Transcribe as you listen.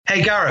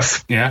Hey,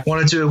 Gareth. Yeah?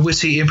 Want to do a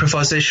witty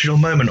improvisational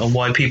moment on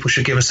why people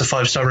should give us a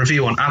 5-star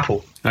review on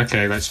Apple?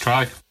 Okay, let's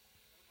try.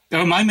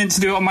 Oh, am I meant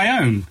to do it on my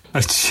own?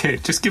 Oh,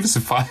 shit. Just give us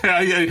a 5.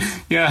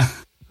 Yeah.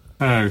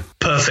 Oh.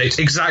 Perfect.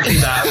 Exactly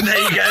that.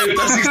 There you go.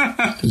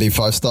 That's Leave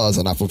 5 stars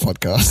on Apple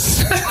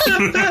Podcasts.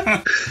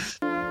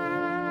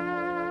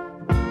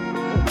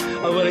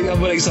 I'm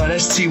well excited.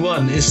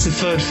 ST1 is the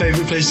third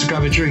favourite place to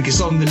grab a drink. It's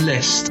on the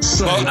list.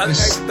 So well, I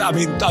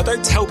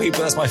don't tell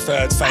people that's my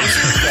third favourite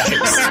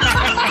place.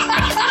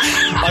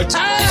 I'm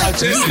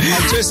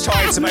just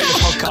trying to make the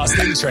podcast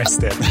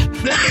interesting.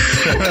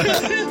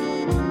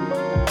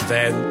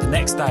 Then the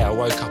next day I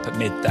woke up at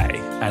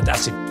midday, and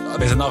actually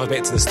there's another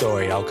bit to the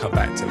story I'll come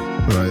back to.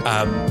 Right.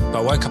 But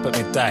I woke up at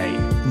midday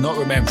not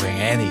remembering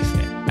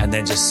anything, and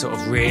then just sort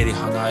of really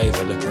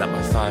hungover looking at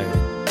my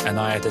phone. And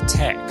I had a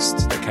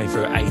text that came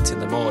through at 8 in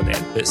the morning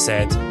that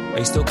said, "Are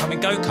you still coming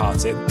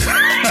go-karting?"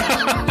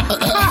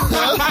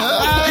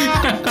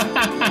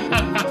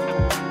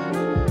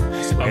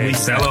 And we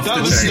sell off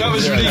that was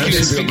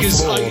ridiculous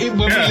because when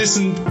we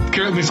listened,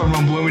 correct me if I'm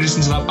wrong, but when we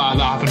listened to that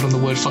happened on the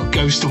word fuck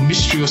ghost or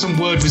mystery or some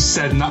word was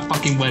said and that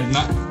fucking went,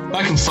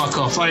 that can fuck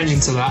off. I ain't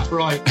into that.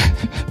 Right.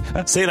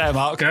 See you later,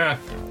 Mark. Yeah.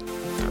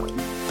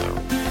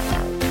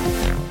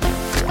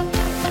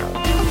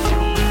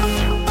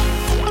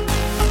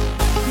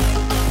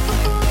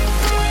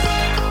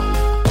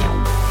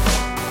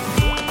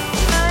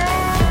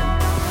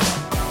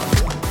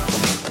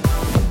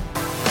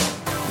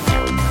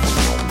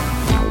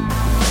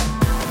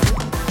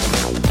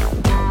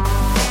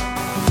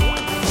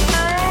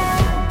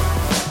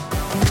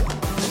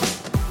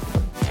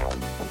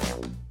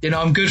 You know,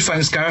 I'm good,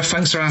 thanks, Gareth.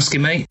 Thanks for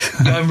asking, mate.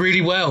 Yeah, I'm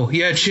really well.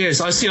 Yeah, cheers.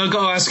 I see. I've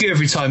got to ask you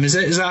every time. Is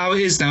that how it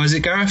is now? Is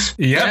it, Gareth?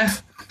 Yep.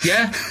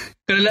 Yeah.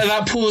 Gonna let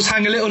that pause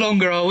hang a little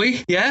longer, are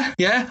we? Yeah.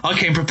 I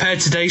came prepared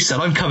today, son.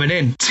 I'm coming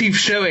in. Teeth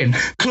showing,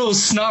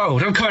 claws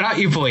snarled. I'm coming at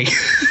you, boy.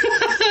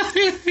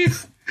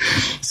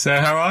 So,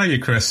 how are you,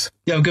 Chris?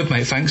 Yeah, I'm good,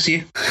 mate. Thanks,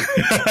 you.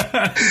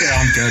 Yeah,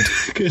 I'm good.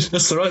 Good.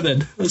 That's all right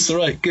then. That's all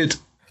right. Good.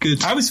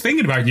 I was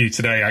thinking about you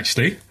today,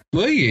 actually.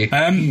 Were you?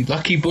 You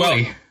lucky boy.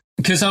 Well,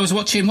 because I was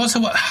watching,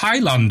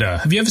 Highlander.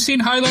 Have you ever seen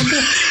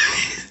Highlander?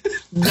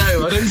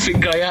 No, I don't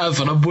think I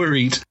have, and I'm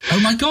worried. Oh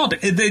my god,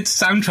 the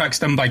soundtrack's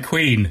done by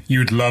Queen.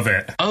 You'd love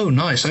it. Oh,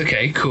 nice.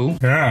 Okay, cool.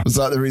 Yeah. Was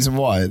that the reason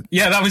why?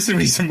 Yeah, that was the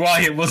reason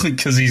why. It wasn't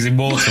because he's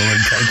immortal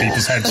and cutting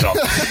people's heads off.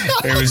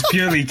 It was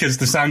purely because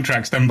the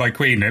soundtrack's done by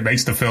Queen. It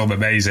makes the film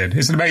amazing.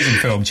 It's an amazing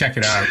film. Check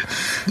it out.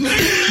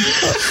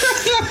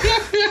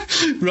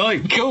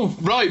 Right, cool.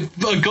 Right,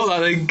 I got that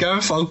then,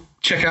 Gareth. I'll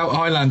check out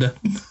Highlander.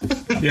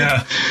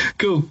 Yeah.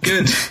 Cool,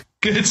 good.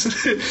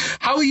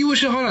 How are you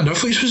watching Highlander? I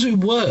thought you were supposed to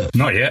work.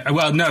 Not yet.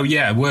 Well, no,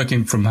 yeah,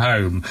 working from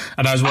home.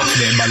 And I was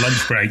watching it in my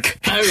lunch break.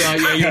 Oh, right,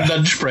 yeah, your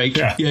lunch break.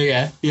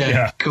 Yeah.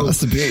 Cool.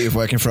 That's the beauty of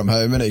working from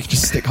home, isn't it? You can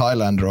just stick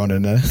Highlander on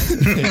in there.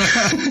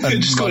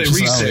 Just got it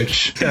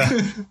research.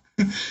 Yeah.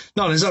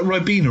 No, is that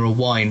Ribena or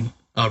wine?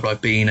 Oh,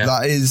 Ribena.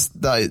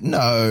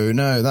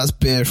 No, that's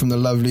beer from the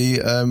lovely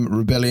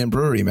Rebellion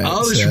Brewery, mate.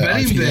 Oh, it's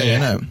Rebellion beer.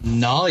 Yeah.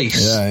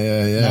 Nice.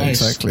 Yeah,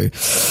 nice. Exactly.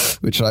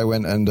 Which I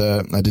went and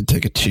I did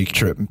take a cheek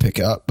trip and pick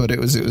it up, but it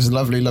was a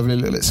lovely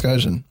little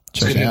excursion.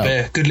 Check it out.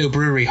 Beer. Good little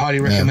brewery.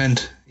 Highly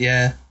recommend.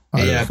 Yeah.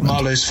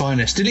 Marlowe's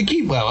finest. Did it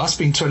keep well? That's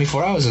been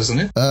 24 hours,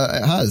 hasn't it?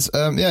 It has.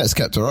 Yeah, it's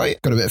kept all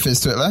right. Got a bit of fizz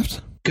to it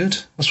left. Good.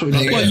 That's what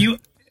we like. Well,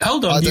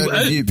 hold on. I don't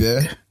review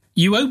beer.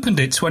 You opened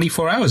it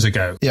 24 hours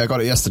ago. Yeah, I got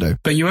it yesterday.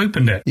 But you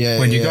opened it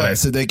when you got it.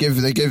 So they gave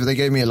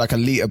me like a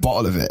litre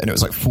bottle of it, and it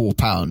was like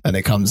 £4, and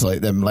it comes like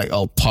them like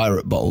old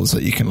pirate bottles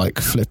that you can like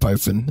flip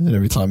open, and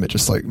every time it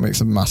just like makes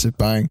a massive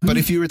bang. But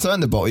if you return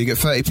the bottle, you get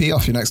 30p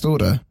off your next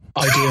order.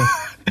 Ideal.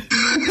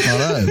 I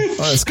know.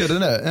 Oh, it's good,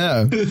 isn't it?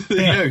 Yeah.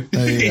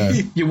 There you go.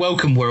 You're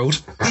welcome,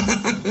 world.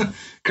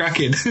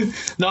 Cracking.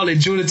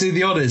 Knowledge, do you want to do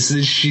the honours?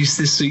 She's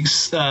this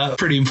week's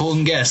pretty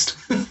important guest.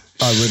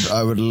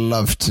 I would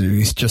love to.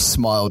 He's just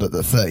smiled at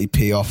the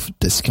 30p off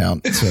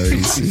discount, so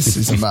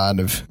he's a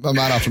man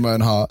after my own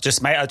heart. I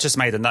just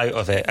made a note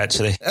of it,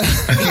 actually.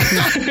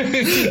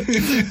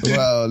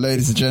 Well,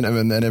 ladies and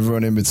gentlemen, and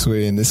everyone in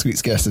between, this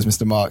week's guest is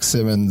Mr. Mark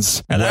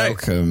Simmons. Hello.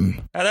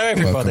 Welcome. Hello,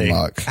 everybody. Welcome,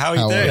 Mark. How are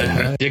you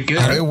doing? You're good.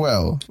 Very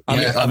well.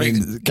 I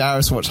mean,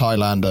 Gareth's watched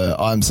Highlander.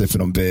 I'm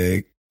sipping on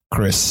beer.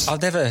 Chris,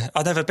 I've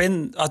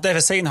never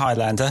seen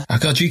Highlander. Oh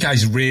god, you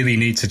guys really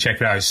need to check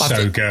it out. It's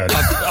so good.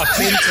 I've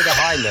been to the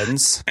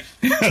Highlands.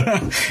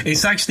 It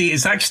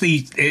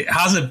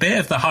has a bit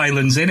of the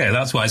Highlands in it.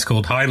 That's why it's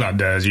called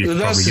Highlander, as you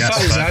probably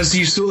guessed. As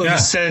you sort of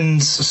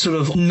ascend sort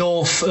of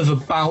north of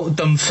about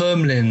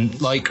Dunfermline,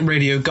 like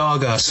Radio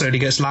Gaga slowly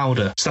gets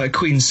louder. So that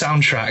Queen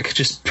soundtrack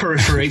just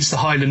perforates the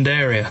Highland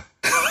area.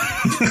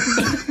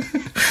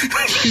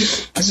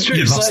 It's true.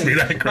 You it's lost me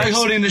there, Chris. Like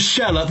holding a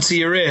shell up to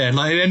your ear.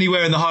 Like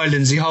anywhere in the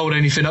Highlands, you hold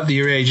anything up to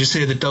your ear, you just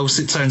hear the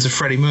dulcet tones of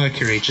Freddie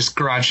Mercury just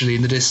gradually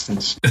in the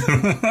distance.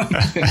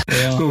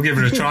 We'll give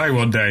it a try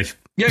one day.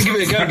 Yeah, give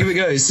it a go. Give it a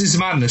go. This is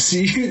madness.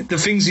 See, the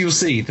things you'll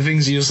see.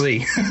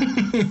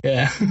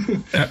 Yeah.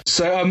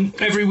 So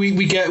every week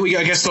we get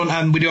a guest on,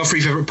 and we do our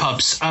 3 favourite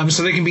pubs.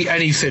 So they can be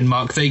anything,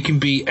 Mark. They can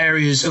be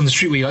areas on the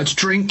street where you like to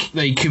drink.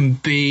 They can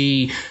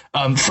be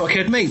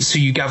fuckhead mates who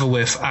you gather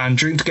with and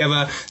drink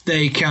together.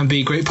 They can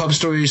be great pub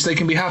stories. They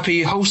can be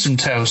happy, wholesome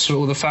tales for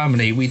all the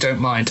family. We don't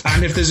mind.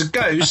 And if there's a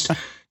ghost,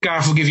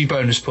 Gareth will give you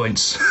bonus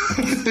points.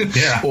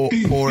 Yeah.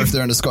 Or if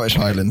they're in the Scottish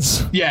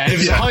Highlands. Yeah,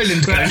 if it's a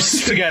Highland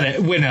ghost, forget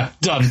it. Winner.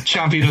 Done.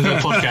 Champion of the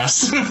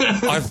podcast.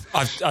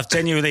 I've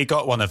genuinely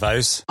got one of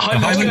those.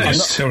 Highland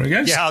ghost.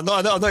 Yeah, I'm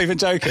not even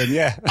joking.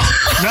 Yeah.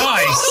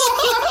 Nice.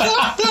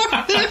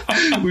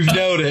 We've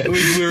nailed it.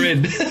 We're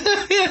in.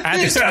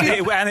 And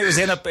it was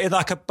in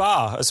like a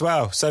bar as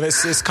well. So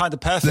it's kind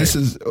of perfect. This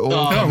is all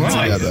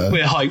right. together.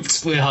 We're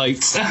hyped.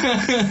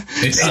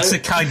 It's a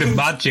kind of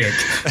magic.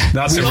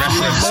 That's a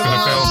reference for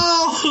the film.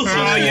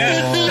 Oh,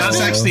 yeah. That's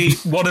actually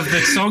one of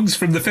the songs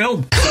from the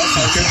film. That's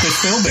how good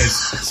this film is.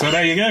 So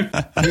there you go.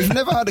 We've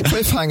never had a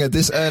cliffhanger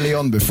this early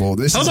on before.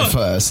 This is a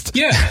first.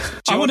 Yeah.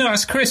 I want to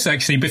ask Chris,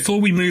 actually, before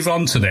we move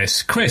on to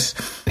this. Chris,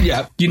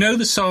 Yeah. you know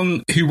the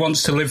song Who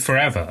Wants to Live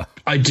Forever?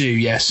 I do,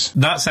 yes.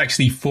 That's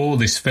actually for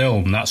this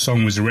film. That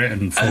song was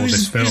written for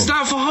this film. Is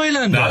that for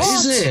Highlander?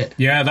 Is it?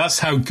 Yeah, that's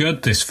how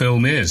good this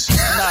film is.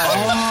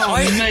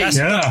 That's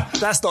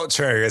not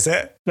true, is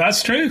it?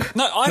 That's true.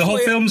 No, I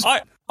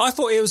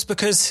thought it was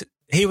because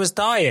he was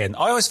dying.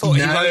 I always thought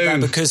he wrote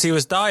that because he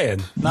was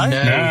dying. No?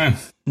 No.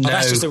 Oh,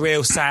 that's just a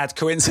real sad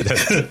coincidence.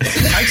 Actually,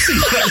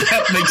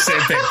 that makes it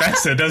a bit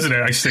better, doesn't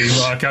it? Actually,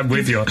 Mark, I'm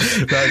with you.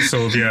 That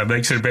sort of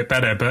makes it a bit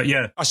better. But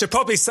yeah, I should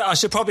probably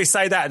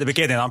say that at the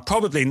beginning. I'm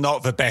probably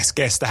not the best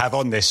guest to have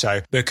on this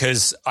show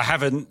because I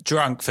haven't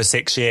drunk for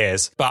 6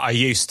 years, but I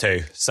used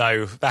to.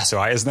 So that's all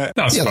right, isn't it?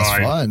 that's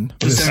fine.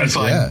 It's definitely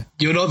fine. Yeah.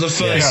 You're not the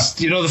first.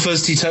 Yeah. You're not the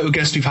first teetotal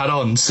guest we've had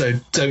on, so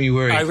don't you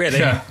worry. Oh, really?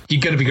 Yeah.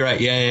 You're gonna be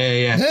great.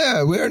 Yeah.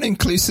 Yeah, we're an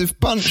inclusive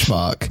bunch,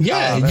 Mark.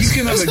 Yeah, you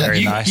can have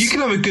you can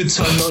have a good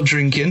time not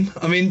drinking.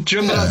 I mean, do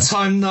you remember that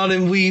time,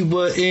 Nalin, we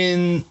were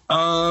in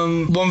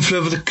One Flew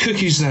Over the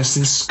Cuckoo's Nest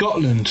in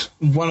Scotland?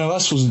 One of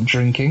us wasn't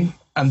drinking.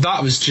 And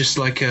that was just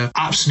like a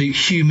absolute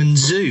human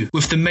zoo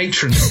with the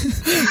matron.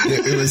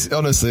 It was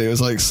honestly, it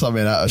was like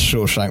something out of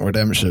Shawshank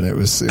Redemption. It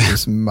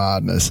was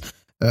madness.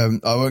 I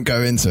won't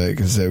go into it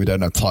because we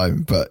don't have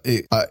time. But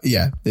it was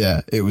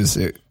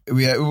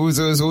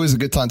always a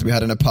good time to be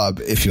had in a pub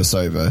if you're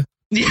sober.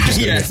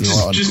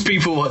 Just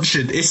people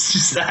watching. It's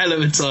just a hell of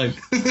a time.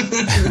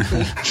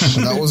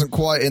 And that wasn't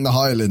quite in the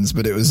Highlands,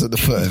 but it was at the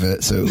foot of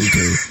it, so it will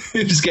do.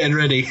 It was getting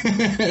ready.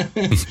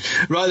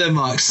 Right then,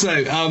 Mark. So,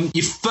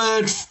 your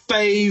third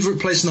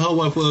favourite place in the whole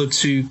wide world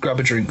to grab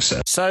a drink,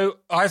 sir? So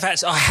I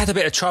had a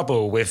bit of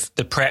trouble with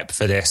the prep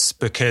for this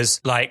because,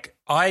 like,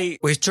 I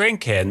was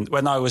drinking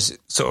when I was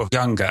sort of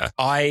younger.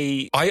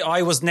 I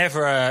was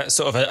never a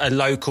sort of a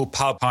local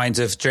pub kind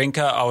of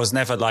drinker. I was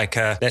never like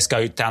let's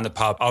go down the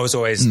pub. I was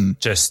always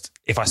just,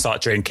 if I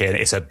start drinking,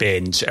 it's a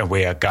binge and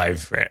we are going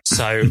for it.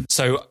 So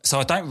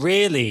I don't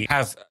really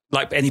have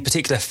like any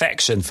particular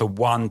affection for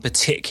one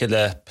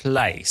particular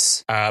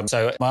place.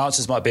 So my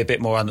answers might be a bit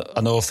more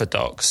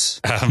unorthodox.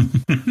 My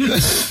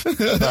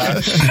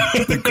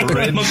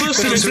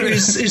first answer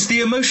is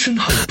the emotion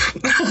hope.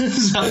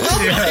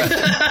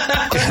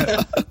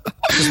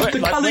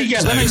 When I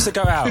used to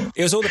go out,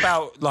 it was all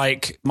about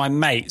like my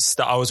mates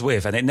that I was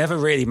with, and it never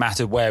really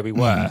mattered where we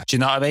were. Do you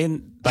know what I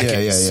mean? Like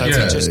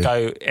just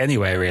go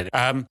anywhere really.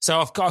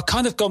 So I've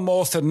kind of gone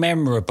more for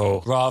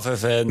memorable rather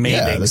than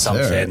meaning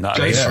something.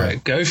 Go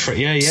for it.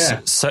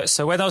 Yeah.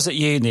 So when I was at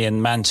uni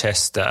in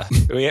Manchester,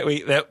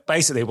 we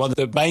basically one of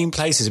the main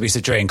places we used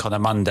to drink on a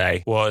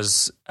Monday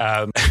was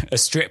a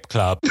strip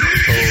club called.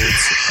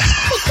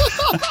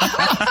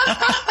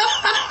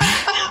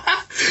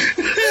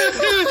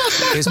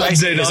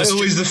 Monday night,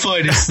 always the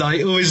finest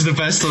night, always the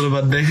best on a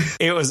Monday.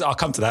 It was. I'll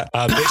come to that.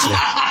 Literally,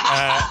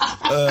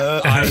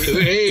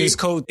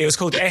 it was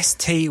called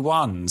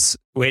ST1s,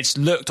 which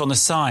looked on the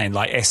sign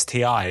like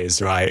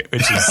STIs, right?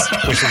 Which is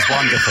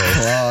wonderful.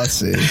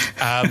 Classy.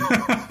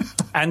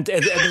 And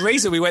the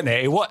reason we went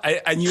there,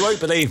 and you won't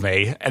believe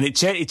me, and it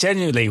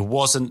genuinely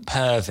wasn't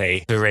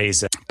pervy, the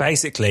reason.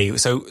 Basically,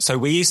 so I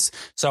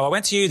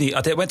went to uni, I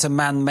went to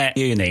Man Met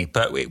Uni,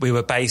 but we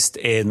were based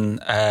in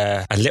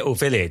a little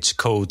village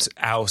called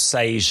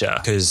Alsacia,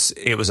 because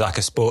it was like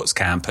a sports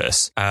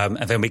campus. And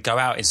then we'd go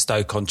out in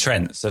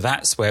Stoke-on-Trent. So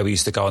that's where we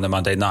used to go on a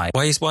Monday night.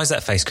 Why is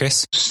that face,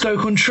 Chris?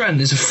 Stoke-on-Trent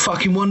is a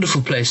fucking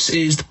wonderful place. It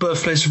is the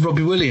birthplace of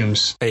Robbie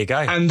Williams. There you go.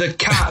 And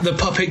the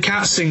puppet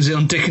cat sings it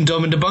on Dick and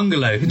Dom and the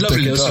Bungalow.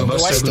 Lovely little song about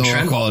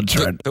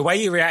Stoke-on-Trent. The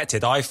way you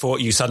reacted, I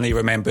thought you suddenly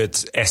remembered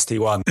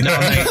ST1. No,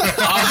 mate.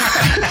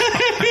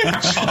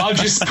 I'm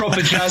just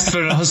proper jazzed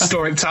for a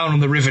historic town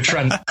on the River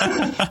Trent.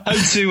 Home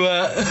to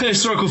a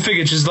historical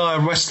figure Josiah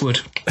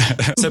Westwood.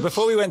 So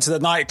before we went to the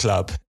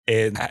nightclub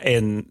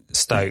in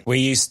Stoke, we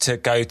used to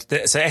go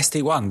to so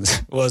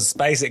ST1 was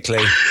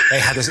basically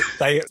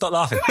stop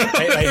laughing.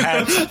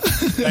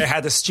 They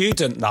had a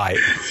student night.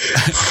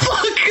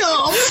 Fuck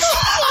off.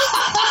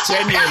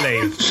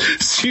 Genuinely.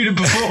 Student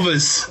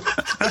performers.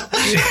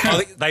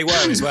 They were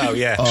as well,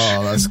 yeah.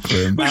 Oh, that's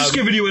grim. We're just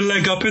giving you a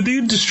leg up in the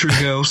industry,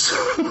 girls.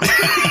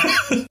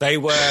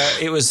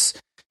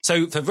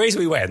 So for the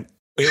reason we went,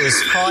 it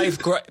was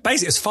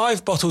basically it was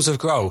 5 bottles of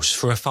Grolsch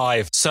for a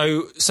 5.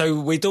 So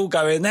we'd all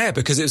go in there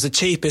because it was the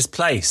cheapest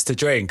place to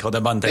drink on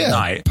a Monday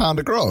night. £1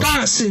 of Grolsch.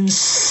 That's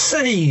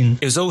insane.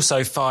 It was also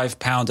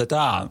 £5 a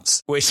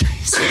dance, which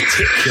is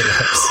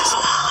ridiculous.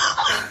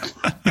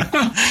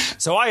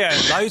 So I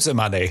earned loads of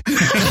money.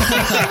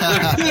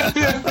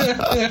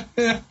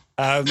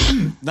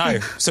 No,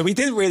 so we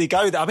didn't really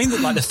go there. I mean,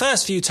 like the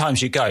first few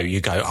times you go,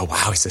 oh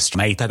wow, it's a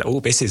straight.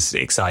 Oh, this is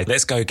exciting.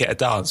 Let's go get a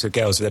dance with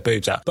girls with their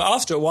boobs out. But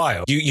after a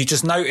while, you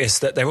just notice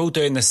that they're all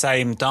doing the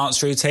same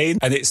dance routine,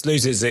 and it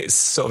loses its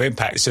sort of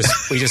impact. It's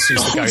just we just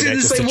used to go there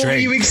just to drink. What were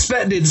you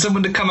expecting?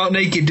 Someone to come out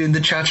naked doing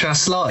the cha-cha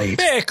slide?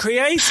 Yeah,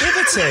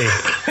 creativity.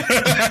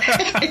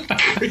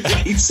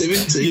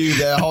 Creativity. You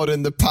there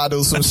holding the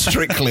paddles from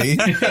Strictly.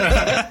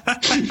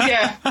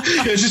 Yeah,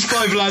 it's just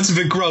 5 lads with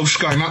a Grolsch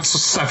going, that's a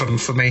 7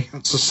 for me.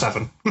 That's a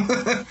 7.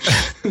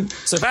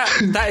 So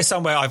that is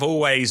somewhere I've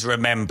always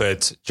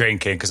remembered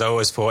drinking because I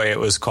always thought it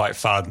was quite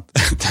fun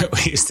that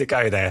we used to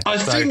go there. I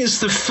think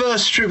it's the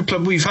first strip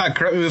club we've had.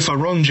 Correct me if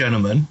I'm wrong,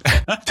 gentlemen.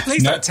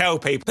 Please don't tell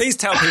people. Please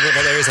tell people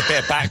that there is a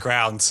bit of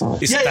background. No,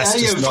 it's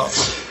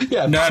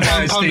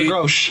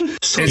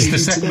the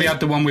second we had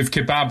the one with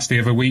kebabs the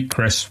other week,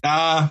 Chris.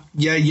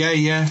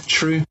 Yeah,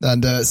 true.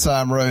 And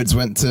Sam Rhodes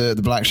went to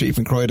the Black Sheep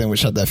in Croydon,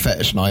 which had their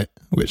fetish night.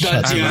 Which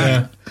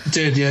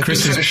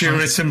Chris's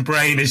Puritan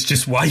brain is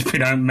just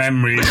wiping out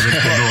memories.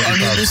 I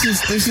mean,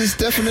 this is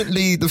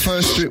definitely the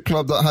first strip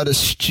club that had a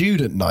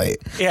student night.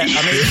 Yeah, I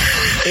mean,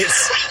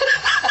 it's...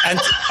 And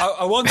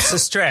I want to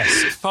stress,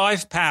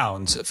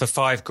 £5 for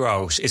 5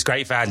 Grolsch is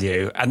great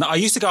value. And I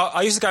used to go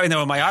in there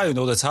on my own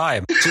all the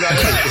time. Do you know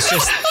what I mean? It's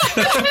just...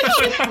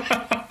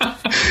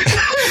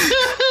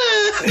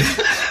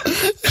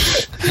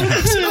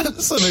 It's an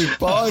absolute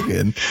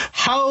bargain.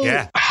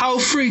 How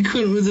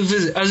frequent were the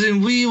visits? As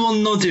in, were you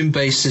on nodding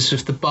basis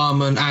with the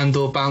barman and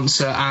or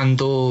bouncer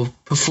and or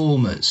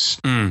performers?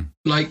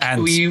 Like,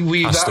 were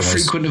you that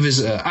frequent a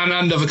visitor?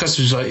 And other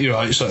customers like, you're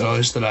right, it's like, oh,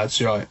 it's the lads,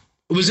 you're right.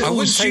 Was it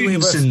all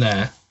students in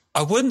there?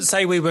 I wouldn't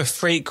say we were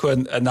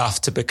frequent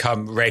enough to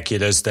become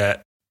regulars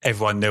that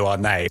everyone knew our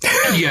name.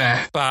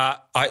 Yeah.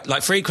 But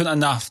frequent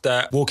enough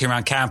that walking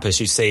around campus,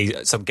 you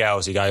see some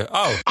girls, you go,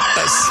 oh,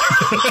 that's...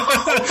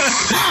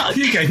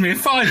 You gave me a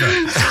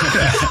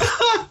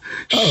 £5.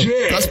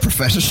 Shit. That's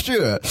Professor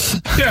Stewart.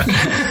 Yeah.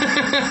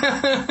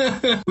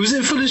 Was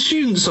it full of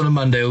students on a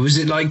Monday, or was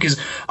it like, because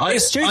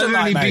I've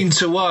only been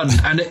to one,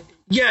 and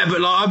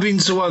but like I've been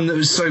to one that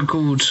was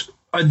so-called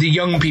the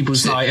young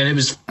people's night, and it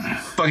was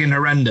fucking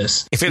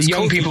horrendous. If it's the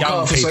young people cut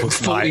off like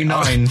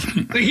 49.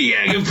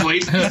 Yeah, good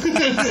point.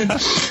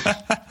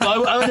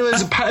 I know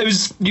it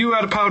was you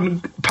had a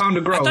pound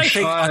of Grolsch.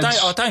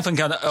 I don't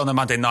think on a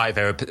Monday night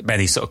there were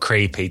many sort of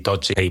creepy,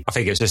 dodgy people. I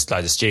think it was just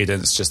like the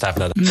students just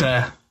having a...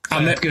 Fair.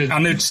 And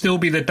there'd still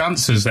be the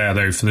dancers there,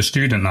 though, for the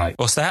student night.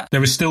 What's that? There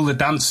were still the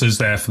dancers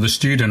there for the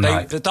student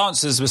night. The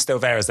dancers were still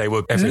there as they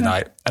would every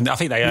night. And I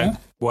think they earned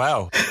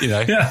well,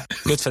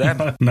 good for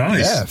them.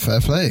 Nice. Yeah, fair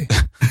play.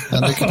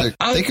 And they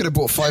could have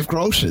bought 5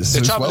 Grolsches.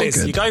 The trouble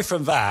is, you go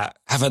from that,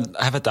 have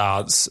a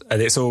dance,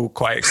 and it's all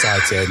quite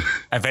exciting.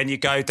 And then you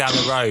go down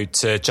the road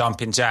to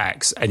Jumping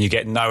Jacks, and you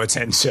get no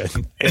attention.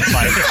 It's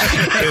like,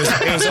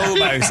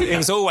 it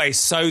was always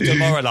so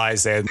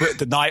demoralising.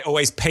 The night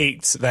always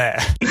peaked there.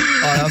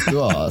 I have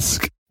to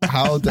ask,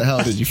 how the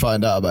hell did you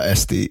find out about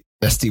STIs?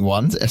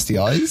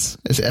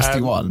 Is it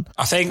SD1?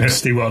 I think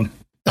SD1.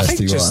 I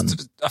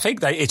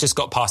think it just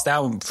got passed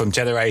down from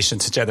generation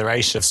to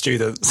generation of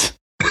students.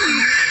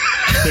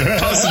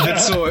 Passing the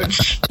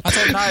torch. I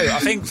don't know. I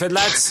think the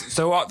lads.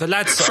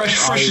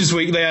 Freshers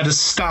Week, they had a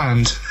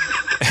stand.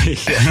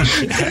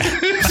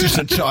 It's just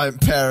a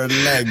giant pair of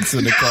legs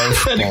and a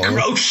Grolsch bottle. And a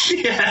Grolsch,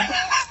 yeah.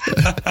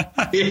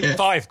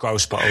 5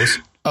 Grolsch bottles.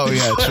 Oh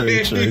yeah,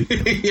 true.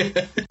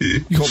 Yeah.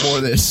 You got more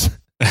of this?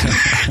 Do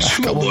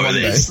you want more of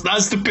this?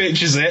 That's the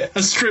pitch, is it?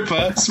 A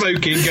stripper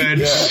smoking, going,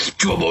 do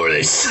you want more of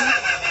this?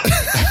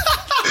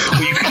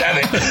 Well, you can have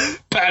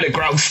it. Pound of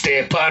Grolsch,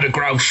 dear. Pound of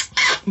Grolsch.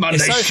 Monday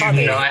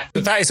student night.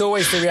 But that is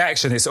always the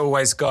reaction it's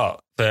always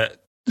got.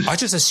 But I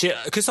just assume,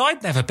 because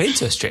I'd never been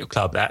to a strip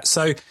club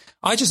so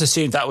I just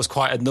assumed that was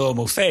quite a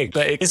normal thing.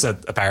 But it is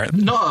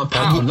apparently. Not a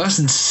pound. That's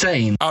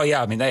insane. Oh,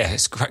 yeah. I mean,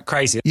 it's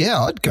crazy.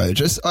 Yeah, I'd go.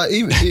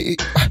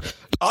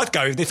 I'd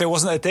go if it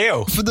wasn't a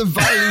deal. For the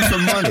value for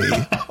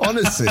money,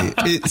 honestly,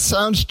 it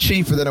sounds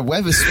cheaper than a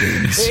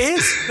Wetherspoons. It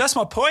is. That's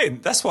my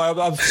point. That's why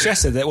I'm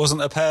stressing that it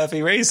wasn't a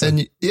pervy reason.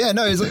 And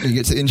exactly. You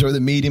get to enjoy the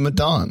medium of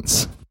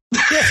dance.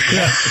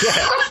 Yeah.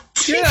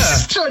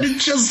 Trying to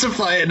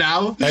justify it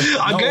now.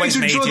 I'm going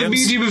to enjoy the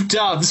medium of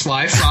dance,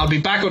 wife. I'll be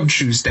back on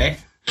Tuesday.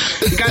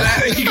 You go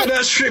to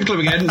that strip club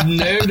again? No.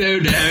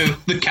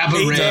 The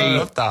cabaret. Medium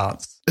of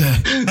dance.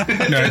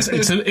 No,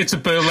 it's a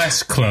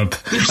burlesque club.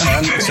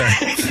 Yeah,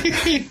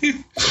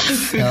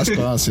 that's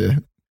class, yeah.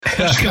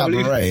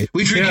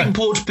 We drink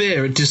import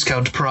beer at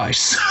discount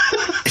price.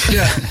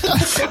 Yeah,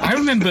 I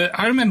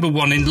remember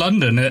one in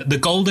London at the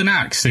Golden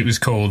Axe. It was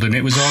called, and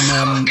it was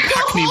on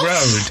Hackney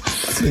Road,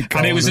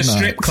 and it was a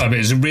strip club. It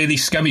was a really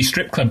scummy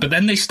strip club. But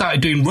then they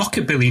started doing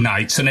rockabilly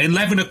nights, and at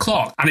 11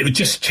 o'clock, and it would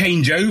just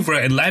change over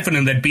at 11,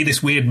 and there'd be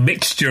this weird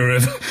mixture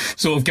of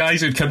sort of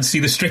guys who'd come to see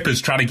the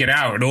strippers trying to get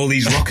out, and all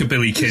these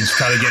rockabilly kids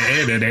trying to get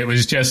in, and it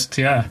was just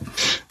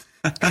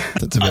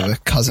That's a bit of a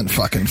cousin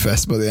fucking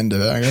fest by the end of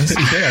it, I guess.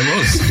 Yeah, it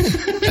was.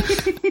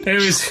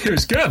 It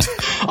was good.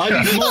 I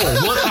need more.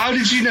 How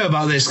did you know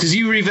about this? Because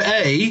you were either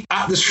A,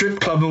 at the strip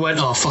club and went,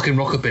 oh, fucking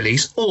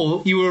rockabillys,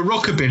 or you were a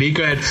rockabilly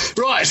going,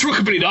 right, it's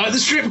rockabilly night at the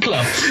strip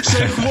club.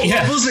 So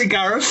what was it,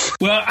 Gareth?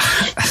 Well,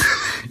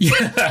 I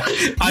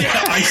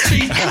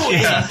see.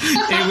 Yeah,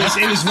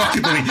 it was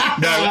rockabilly.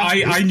 No,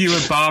 I knew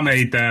a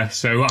barmaid there,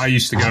 so I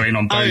used to go in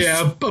on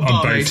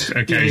both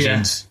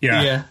occasions.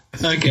 Yeah.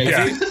 Okay.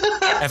 Yeah.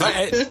 Have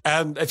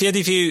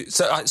any of you?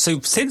 So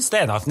since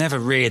then, I've never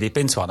really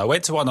been to one. I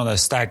went to one on a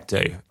stag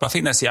do, but I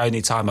think that's the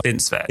only time I've been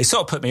to it. It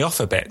sort of put me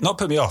off a bit. Not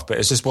put me off, but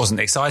it just wasn't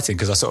exciting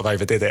because I sort of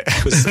overdid it.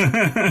 I was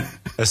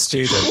a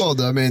student.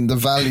 Well, I mean, the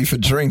value for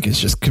drink is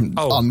just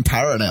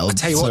unparalleled. I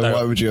tell you what,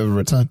 why would you ever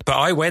return? But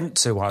I went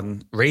to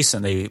one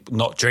recently,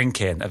 not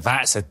drinking.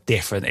 That's a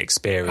different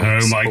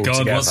experience. Oh my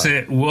God, what's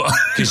it? What?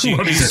 Because you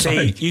notice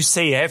everything.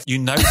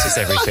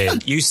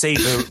 You see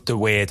the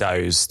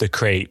weirdos, the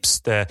creeps,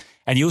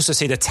 and you also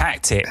see the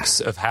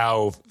tactics of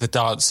how the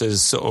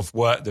dancers sort of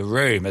work the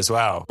room as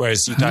well.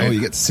 Whereas you don't. Oh,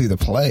 you get to see the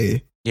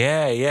play.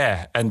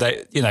 Yeah. And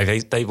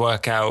they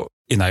work out,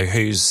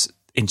 who's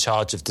in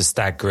charge of the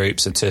stag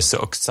groups and to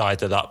sort of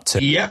side it up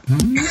to. Yep.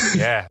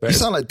 Yeah. You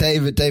sound like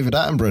David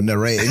Attenborough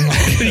narrating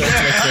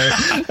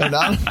like an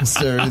animal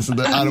series of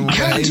the animal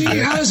Candy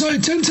behavior. has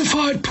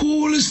identified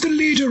Paul as the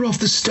leader of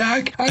the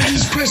stag and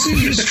is pressing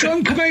his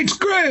drunk mate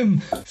Graham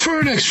for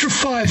an extra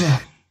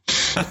 $5.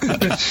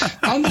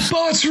 And the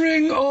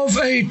bartering of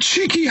a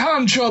cheeky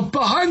hand job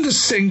behind the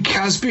sink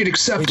has been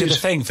accepted. We did a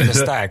thing for the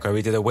stag where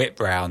we did a whip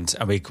round,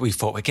 and we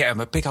thought we'd get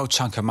them a big old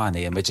chunk of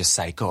money, and we'd just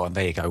say, "Go on,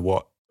 there you go.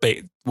 What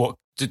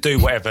to do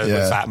whatever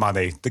with that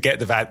money to get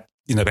the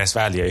best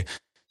value."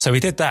 So we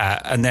did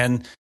that, and then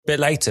a bit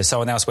later,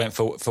 someone else went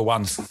for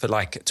one for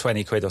like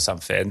 20 quid or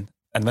something.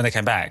 And when they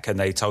came back and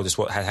they told us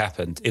what had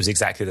happened, it was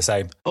exactly the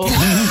same.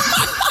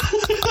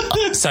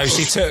 So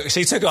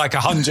she took like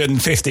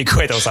 150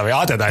 quid or something.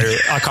 I don't know.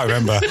 I can't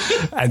remember.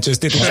 And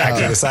just did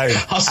exactly the same.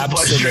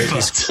 Absolutely.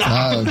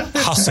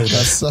 Hustled.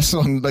 That's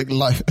on like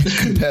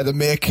compare the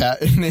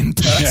meerkat in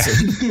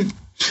person. Yeah.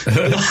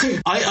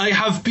 I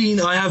have been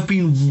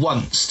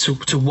once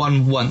to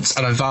one once,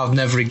 and I vowed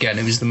never again.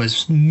 It was the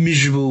most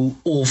miserable,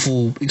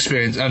 awful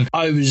experience, and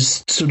I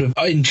was sort of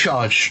in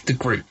charge of the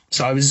group.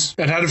 So I'd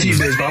had a few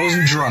beers, but I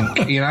wasn't drunk.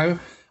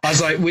 I was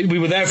like, we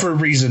were there for a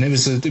reason. It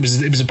was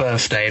a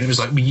birthday, and it was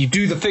like, you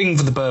do the thing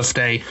for the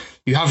birthday,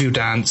 you have your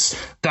dance,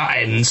 that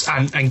ends,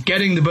 and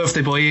getting the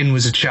birthday boy in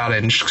was a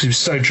challenge because he was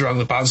so drunk.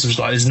 The bouncer was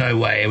like, "There's no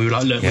way." And we were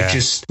like, "Look,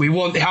 we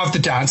want to have the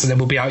dance, and then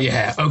we'll be out your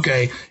hair."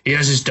 Okay, he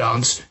has his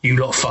dance. You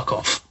lot fuck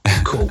off.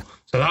 Cool.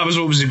 So that was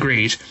what was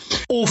agreed.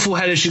 Awful,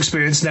 hellish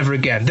experience, never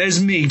again.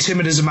 There's me,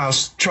 timid as a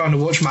mouse, trying to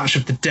watch Match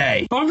of the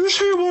Day. I'm just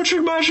here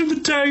watching Match of the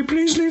Day.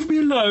 Please leave me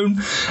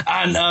alone.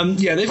 And,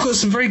 they've got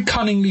some very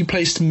cunningly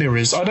placed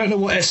mirrors. I don't know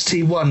what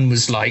ST1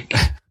 was like,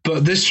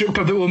 but this strip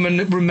club that will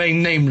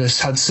remain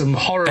nameless had some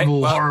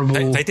horrible...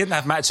 They didn't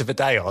have Match of the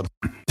Day on.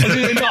 Did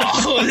they not?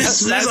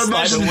 That's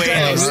like the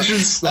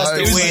weirdest. That's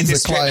the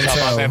weirdest strip club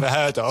I've ever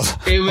heard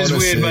of. It was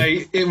weird,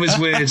 mate. It was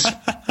weird.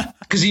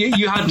 Because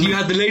you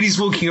had the ladies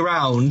walking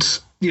around,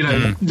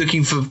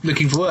 looking for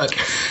work,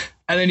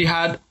 and then you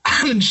had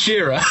Alan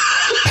Shearer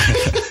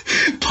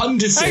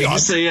punditing. So I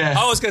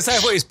was going to say I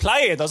thought he was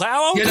playing. I was like,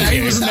 how old? Yeah,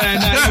 he wasn't there.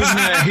 No,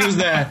 he was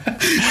there.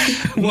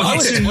 Well, I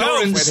was 12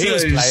 when he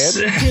was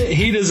playing.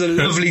 He does a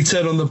lovely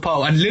turn on the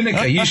pole, and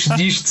Lineker, you should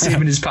see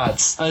him in his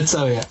pads. I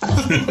tell you.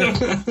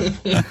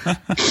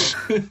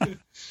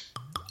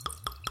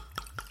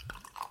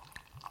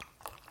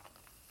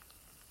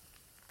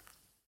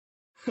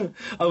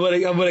 I'm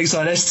well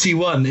excited.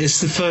 ST1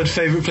 is the third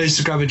favourite place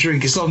to grab a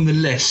drink. It's on the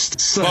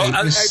list. So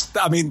I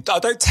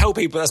don't tell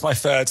people that's my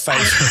third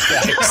favourite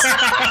place.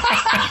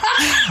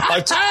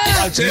 I'm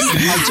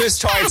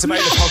just trying to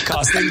make the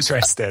podcast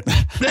interesting.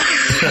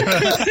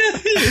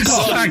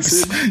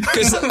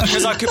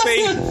 Because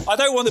I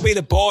don't want to be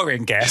the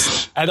boring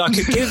guest, and I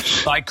could give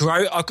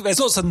there's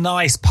lots of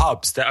nice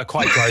pubs that are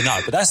quite grown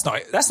up, but that's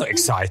not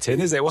exciting,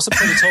 is it? What's the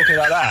point of talking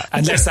about that?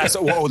 Unless that's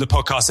what all the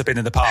podcasts have been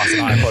in the past,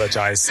 and I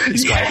apologise.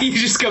 Yeah, you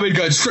just come and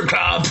go strip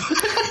club.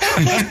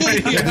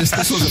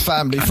 This was a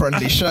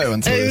family-friendly show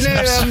until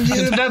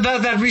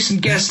that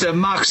recent guest,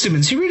 Mark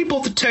Simmons, he really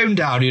brought the tone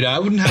down. I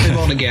wouldn't have him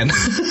on again.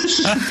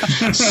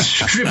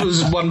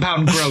 Strippers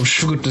 £1 gross,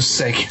 for goodness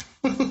sake.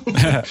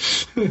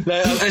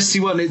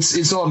 ST1,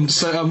 it's on.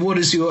 So, what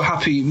is your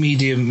happy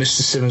medium,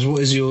 Mr. Simmons?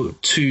 What is your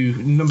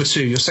number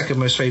two, your second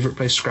most favourite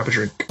place to grab a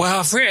drink? Well,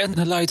 I've written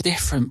a load of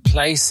different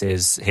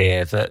places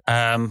here that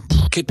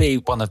could be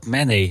one of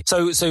many.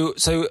 So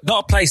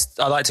not a place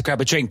I like to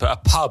grab a drink, but a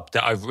pub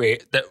that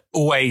that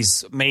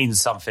always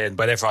means something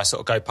whenever I sort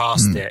of go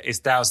past it. It's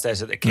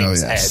downstairs at the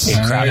King's Head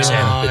in Crouch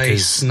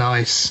End.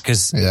 Nice.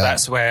 Because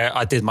that's where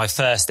I did my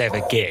first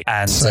ever gig,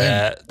 and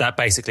that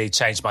basically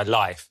changed my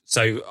life.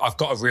 So I've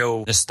got a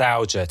real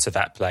nostalgia to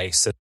that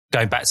place. And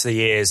going back to the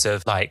years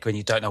of like when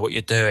you don't know what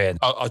you're doing,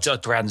 I'll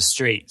jog around the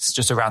streets,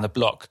 just around the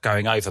block,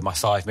 going over my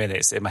 5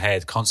 minutes in my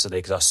head constantly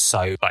because I was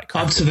so like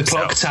up to the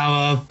clock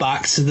tower,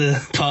 back to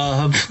the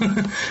pub.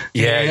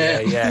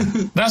 Yeah.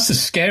 That's a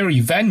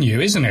scary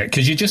venue, isn't it?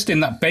 Because you're just in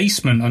that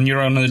basement on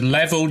your own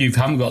level. You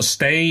haven't got a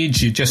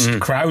stage. You're just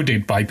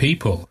crowded by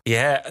people.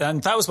 Yeah,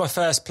 and that was my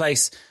first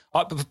place.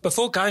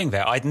 Before going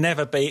there, I'd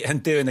never been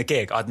and doing a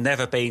gig. I'd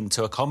never been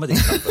to a comedy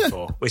club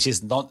before, which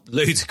is not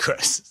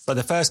ludicrous. So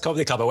the first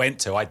comedy club I went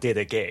to, I did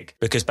a gig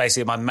because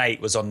basically my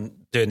mate was on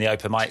doing the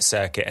open mic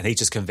circuit and he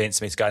just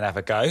convinced me to go and have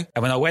a go.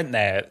 And when I went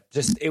there,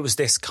 it was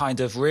this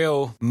kind of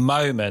real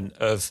moment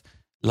of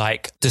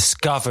like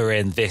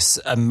discovering this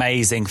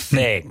amazing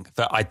thing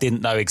that I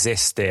didn't know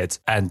existed,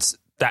 and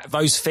that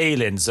those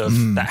feelings of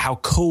that how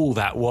cool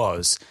that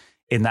was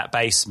in that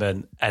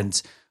basement,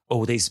 and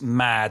all these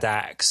mad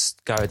acts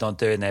going on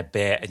doing their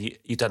bit, and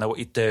you don't know what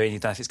you're doing, you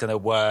don't know if it's going to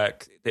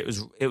work. It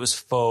was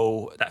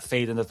full, that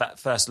feeling of that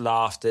first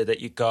laughter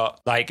that you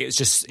got. Like, it was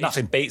just,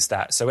 nothing beats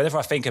that. So whenever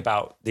I think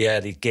about the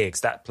early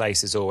gigs, that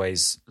place is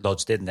always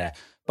lodged in there.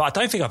 But I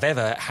don't think I've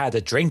ever had a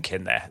drink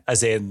in there,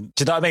 as in,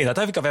 do you know what I mean? I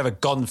don't think I've ever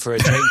gone for a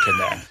drink in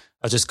there.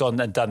 I've just gone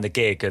and done the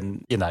gig,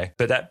 and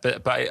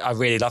but I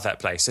really love that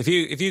place. Have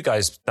you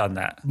guys done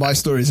that? My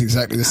story is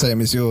exactly the same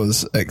as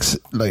yours.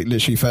 Like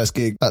literally first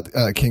gig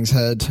at King's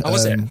Head. Oh,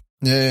 was it?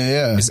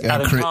 Yeah. It was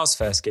Alan Carr's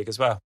first gig as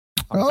well.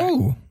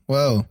 Oh,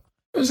 well,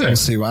 we'll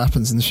see what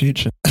happens in the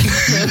future.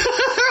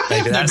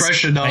 Maybe that's, no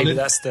pressure, maybe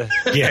that's the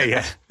No,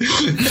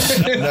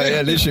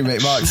 yeah, literally,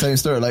 mate. Mark, same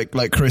story. Like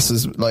Chris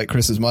was my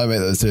mate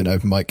that was doing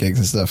open mic gigs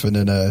and stuff, and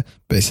then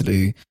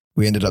basically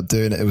we ended up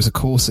doing it. It was a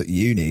course at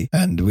uni,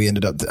 and we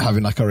ended up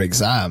having like our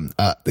exam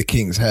at the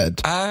King's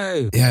Head.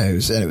 Oh, yeah,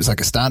 it was like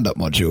a stand-up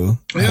module.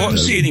 What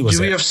uni was it?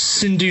 Did we have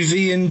Sindhu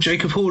V and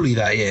Jacob Hawley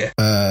that year?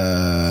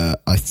 I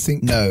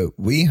think no.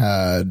 We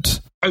had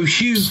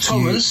Hugh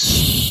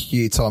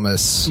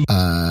Thomas,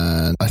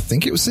 and I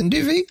think it was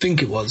Sindhu V. I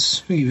think it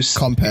was. He was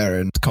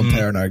comparing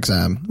our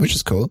exam, which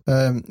is cool.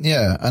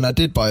 Yeah, and I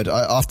did buy it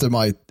after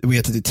we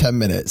had to do 10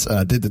 minutes, and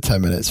I did the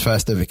 10 minutes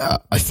first ever.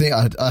 I think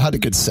I had a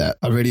good set.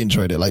 I really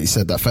enjoyed it. Like you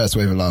said, that first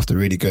wave of laughter,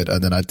 really good.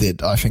 And then I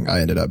think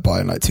I ended up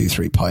buying like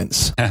 2-3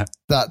 pints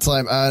that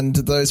time, and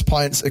those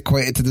pints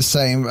equated to the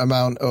same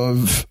amount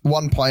of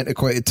 1 pint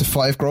equated to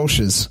 5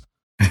 groschers.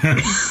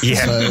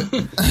 Yeah. So,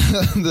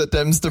 that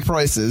them's the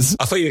prices.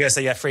 I thought you were going to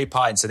say you had 3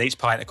 pints and each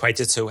pint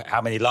equated to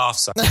how many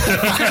laughs. It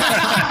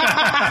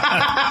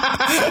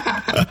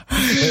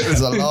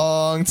was a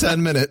long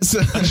 10 minutes.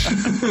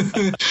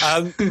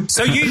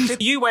 So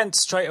you went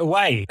straight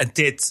away and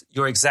did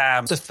your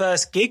exam. The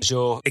first gig,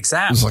 your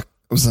exam.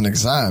 It was an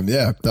exam,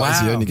 yeah. That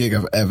was the only gig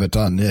I've ever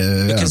done.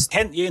 Yeah. Because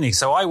Kent Uni,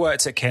 so I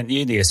worked at Kent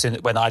Uni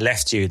when I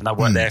left you, and I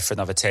worked there for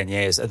another 10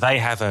 years. And they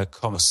have a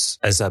commerce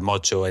as a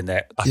module in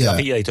there. I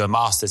think they do a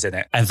master's in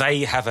it. And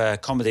they have a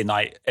comedy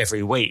night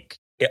every week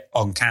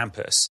on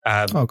campus.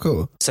 Oh,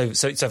 cool. So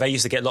they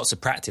used to get lots of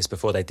practice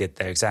before they did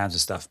their exams and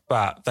stuff.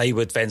 But they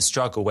would then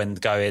struggle when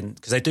going,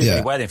 because they do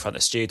really well in front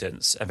of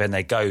students. And then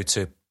they go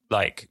to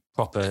like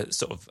proper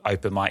sort of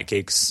open mic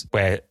gigs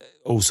where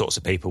all sorts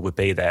of people would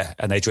be there,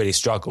 and they'd really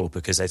struggle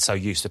because they're so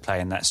used to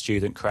playing that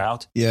student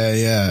crowd.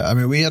 Yeah. I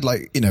mean, we had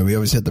we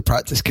always had the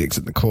practice gigs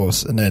in the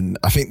course, and then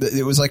I think that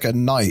it was like a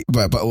night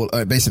but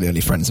basically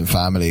only friends and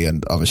family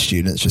and other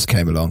students just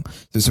came along. So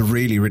it's a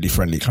really, really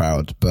friendly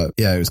crowd. But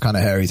yeah, it was kind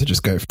of hairy to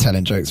just go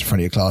telling jokes in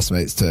front of your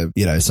classmates to,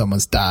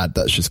 someone's dad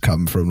that's just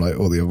come from like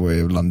all the other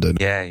way of London.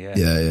 Yeah. Do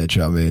you know what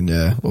I mean?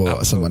 Yeah.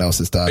 Or someone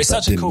else's dad. But it's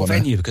such a cool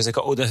venue because they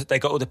got all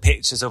the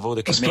pictures of all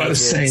the comedians. I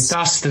was about to say,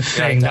 that's the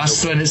thing.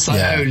 That's when it's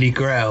like holy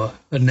grail.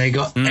 And they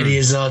got Eddie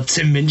Izzard,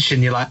 Tim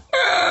Minchin. You're like,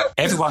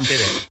 everyone did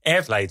it.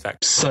 Played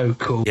that. So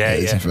cool.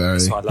 Yeah. Very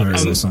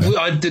awesome.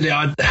 I did it.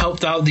 I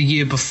helped out the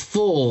year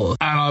before,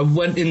 and I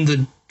went in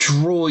the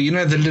drawer. You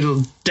know the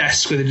little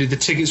desk where they do the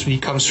tickets when you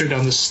come straight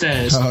down the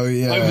stairs. Oh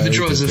yeah. Over the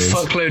drawer is a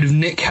fuckload of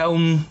Nick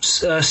Helm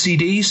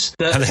CDs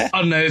that I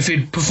don't know if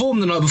he'd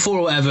performed the night before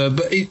or whatever,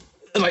 but it.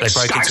 Like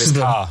stacks of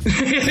them.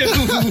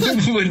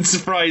 Wouldn't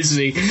surprise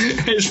me.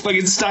 It's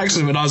fucking stacks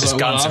of them, and I was like,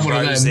 well, I'm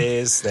one of them.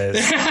 There's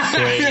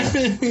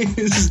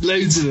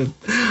loads of them.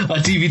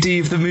 A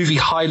DVD of the movie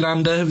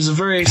Highlander. It was a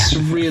very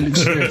surreal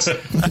experience.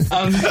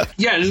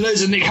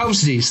 Loads of Nick Helm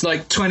CDs,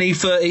 like 20,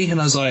 30, and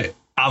I was like,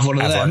 have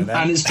one of them.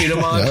 And it's been on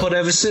my iPod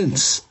ever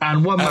since.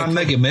 And one man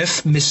mega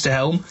myth, Mr.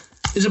 Helm,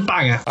 It's a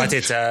banger. I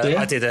did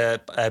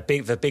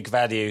the Big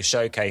Value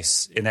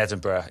showcase in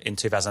Edinburgh in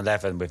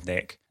 2011 with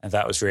Nick, and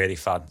that was really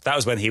fun. That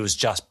was when he was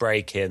just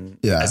breaking,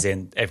 as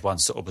in everyone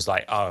sort of was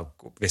like, "Oh,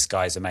 this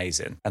guy's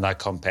amazing," and I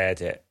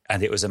compared it,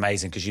 and it was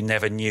amazing because you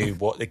never knew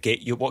what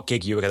gig you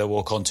were going to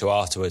walk onto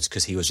afterwards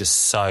because he was just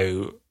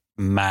so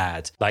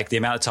mad. Like the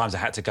amount of times I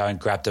had to go and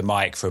grab the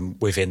mic from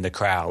within the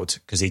crowd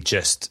because it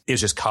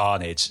was just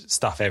carnage,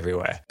 stuff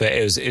everywhere. But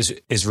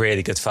it was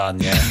really good fun.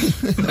 Yeah.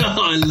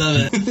 I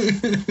love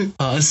it.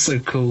 Oh, that's so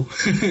cool.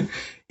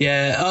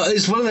 Yeah,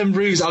 it's one of them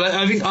rooms.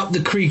 I think Up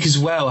the Creek as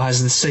well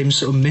has the same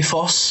sort of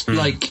mythos,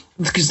 like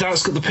because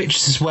that's got the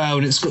pictures as well,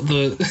 and it's got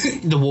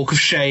the walk of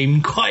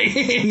shame quite.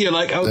 And you're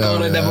like, oh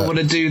god, I never want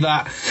to do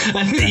that.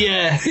 And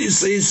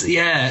there's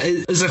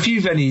a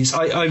few venues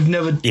I've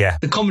never. Yeah,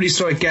 the Comedy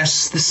Store, I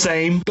guess, the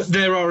same, but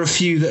there are a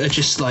few that are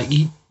just like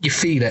you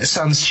feel it. It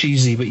sounds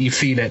cheesy, but you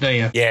feel it, don't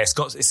you? Yeah,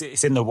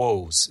 it's in the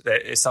walls.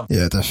 It's something.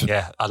 Yeah, definitely.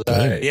 Yeah, I love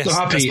it. Yes, so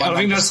happy. I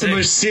think that's the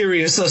most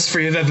serious us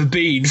three have ever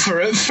been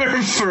for a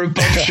pub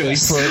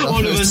choice. All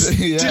of us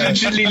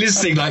diligently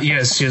listening, like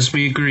yes,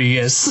 we agree.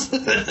 Yes.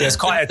 Yeah, it's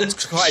quite a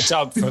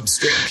jump from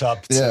strip club.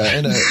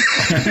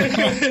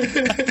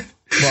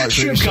 Right,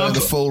 strip club,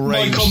 the full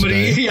range. My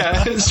comedy,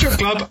 strip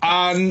club,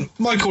 and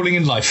my calling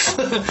in life.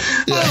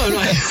 Oh,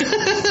 right.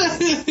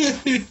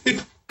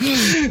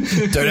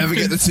 Don't ever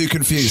get the two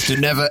confused. Do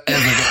never ever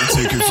get the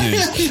two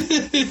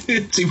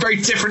confused. Two very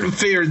different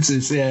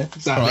appearances. Yeah,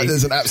 exactly. Right,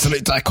 there's an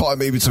absolute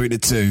dichotomy between the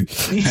two.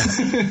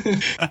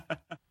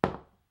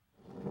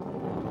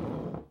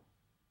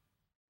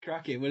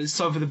 Cracking. Well, it's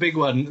time for the big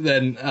one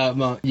then,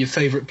 Mark. Your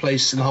favourite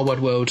place in the whole wide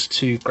world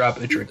to grab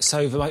a drink?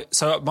 So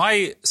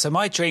my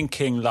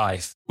drinking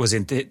life was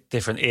in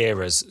different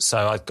eras.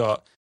 So I've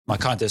got my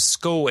kind of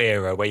school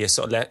era where you're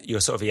sort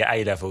of your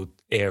A-level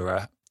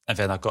era, and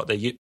then I've got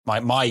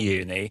my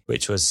uni,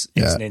 which was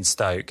in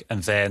Stoke,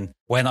 and then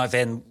when I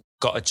then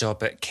got a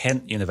job at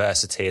Kent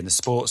University in the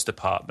sports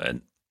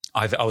department,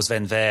 I was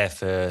then there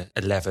for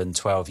 11,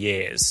 12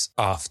 years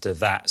after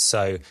that.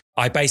 So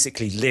I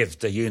basically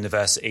lived a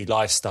university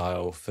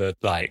lifestyle for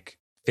like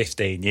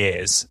 15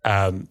 years.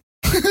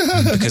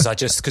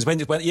 Because when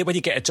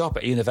you get a job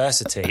at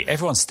university,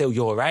 everyone's still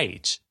your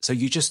age. So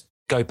you just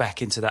go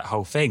back into that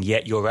whole thing,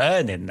 yet you're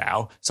earning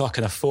now, so I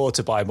can afford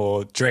to buy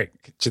more drink.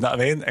 Do you know what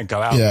I mean? And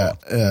go out more.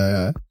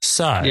 Yeah.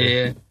 So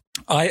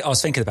I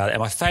was thinking about it,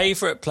 and my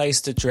favourite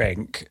place to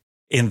drink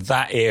in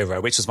that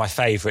era, which was my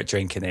favourite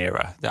drinking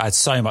era, I had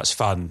so much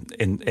fun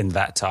in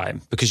that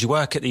time, because you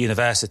work at the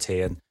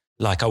university, and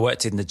like I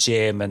worked in the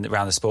gym and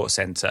around the sports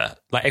centre,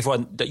 like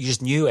everyone, you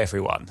just knew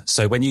everyone.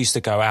 So when you used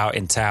to go out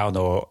in town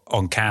or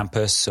on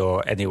campus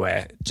or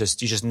anywhere, you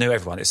just knew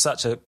everyone. It's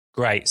such a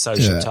great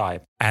social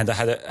time. And I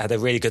had a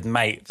really good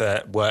mate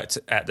that worked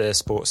at the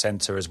sports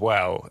centre as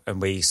well,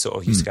 and we sort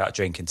of used to go out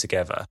drinking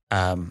together.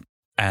 And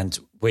I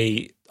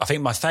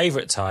think my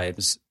favourite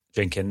times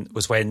drinking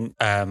was when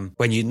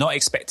you're not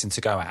expecting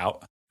to go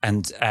out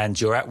and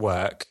you're at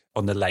work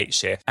on the late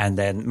shift, and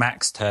then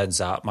Max turns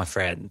up, my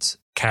friend,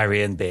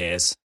 carrying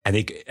beers, and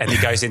he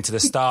goes into the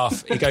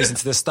staff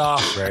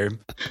room,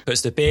 puts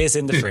the beers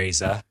in the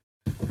freezer,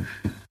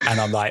 and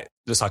I'm like,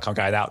 looks like I'm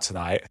going out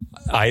tonight.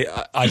 I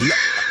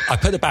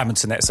put the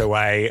badminton nets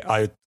away,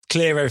 I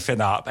clear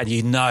everything up, and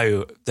you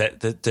know that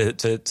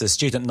the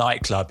student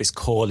nightclub is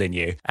calling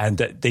you, and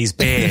that these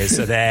beers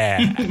are there,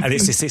 and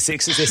it's this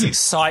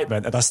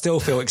excitement, and I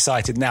still feel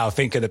excited now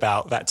thinking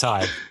about that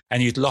time.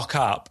 And you'd lock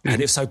up,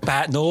 and it's so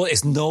bad.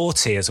 It's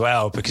naughty as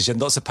well, because you're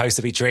not supposed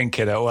to be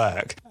drinking at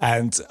work.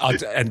 And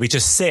we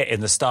just sit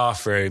in the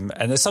staff room,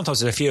 and there's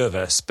sometimes a few of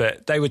us,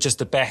 but they were just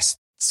the best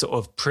sort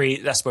of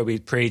that's where we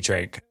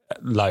pre-drink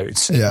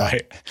loads,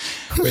 right?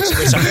 Which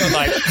I feel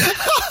like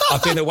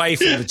I've been away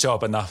from the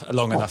job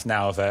long enough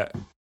now that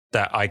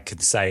I can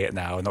say it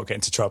now and not get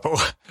into trouble.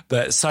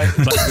 But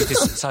we did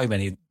so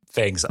many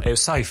things. It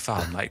was so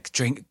fun, like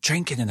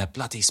drinking in a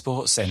bloody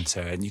sports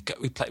centre, and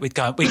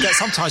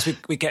sometimes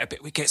we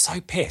get so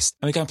pissed,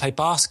 and we go and play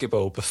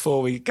basketball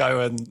before we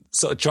go and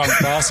sort of drunk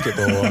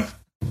basketball.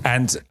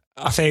 And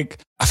I think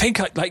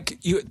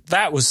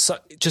that was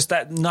just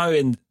that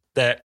knowing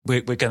that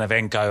we're going to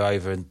then go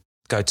over and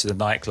go to the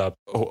nightclub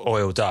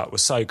oiled up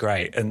was so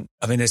great. And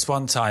I mean, this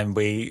one time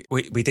we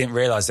didn't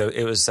realise that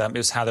it was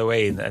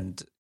Halloween,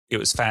 and it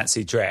was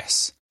fancy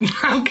dress.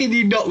 How can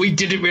you not? We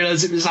didn't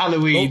realise it was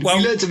Halloween. We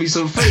learned to be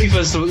sort of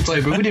 31st of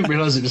October. We didn't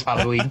realise it was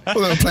Halloween.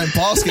 Well, they were playing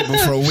basketball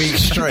for a week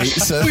straight.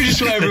 So we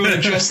just want everyone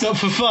dressed up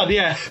for fun.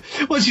 Yeah.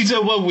 Once you've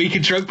done 1 week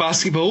of drunk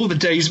basketball, all the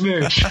days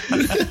merge.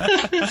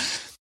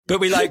 But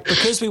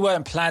because we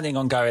weren't planning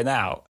on going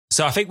out.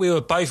 So I think we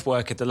were both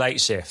working the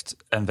late shift,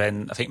 and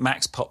then I think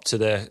Max popped to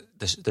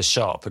the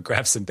shop and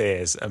grabbed some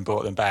beers and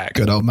brought them back.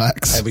 Good old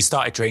Max. And we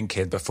started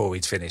drinking before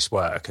we'd finished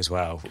work as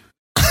well.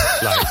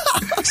 Like,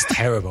 it's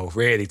terrible,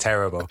 really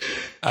terrible.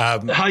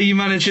 How are you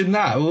managing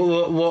that?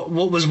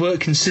 What was work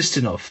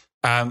consisting of?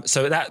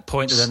 So at that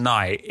point of the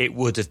night, it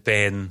would have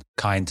been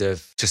kind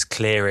of just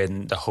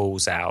clearing the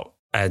halls out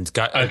and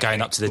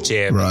going up to the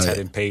gym and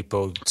telling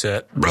people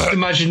to... Just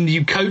imagine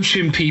you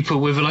coaching people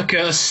with like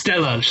a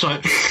Stella. It's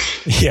like,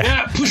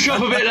 yeah, push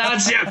up a bit,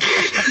 lads. Yeah.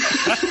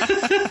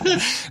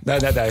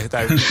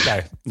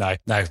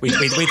 No. We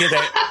did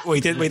it.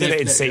 We did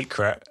it in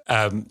secret.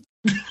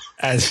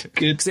 And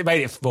because it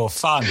made it more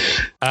fun.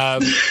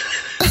 And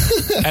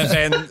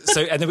then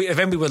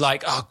we were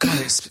like, oh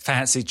God, it's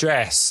fancy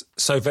dress.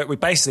 So that we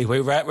went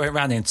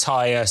around the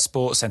entire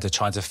sports centre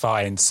trying to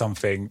find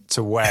something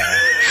to wear.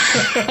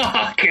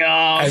 Oh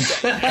God! And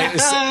it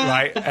was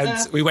right.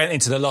 And we went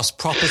into the lost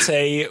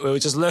property. We were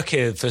just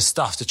looking for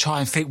stuff to try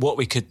and think what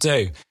we could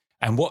do.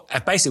 And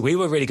basically we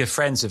were really good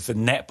friends with the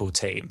netball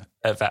team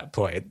at that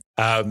point.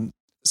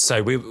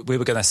 So we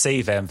were going to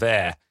see them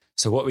there.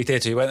 So what we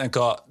did, we went and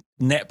got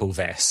netball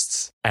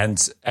vests and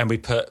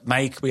we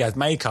had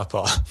makeup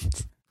on.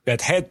 We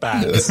had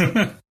headbands,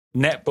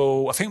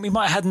 netball. I think we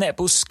might have had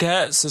netball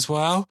skirts as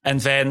well. And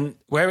then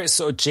where it's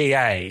sort of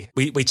GA,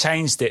 we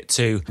changed it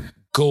to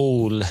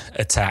goal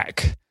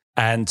attack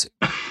and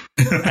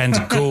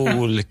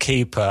goal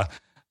keeper.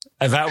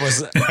 And that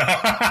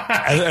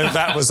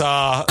was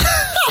our.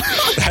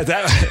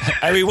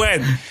 And we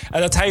went.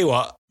 And I'll tell you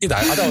what, I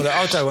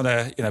don't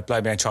want to,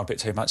 blow my own trumpet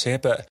too much here,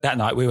 but that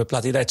night we were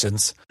bloody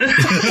legends. when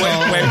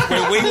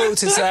we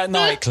walked into that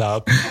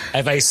nightclub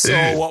and they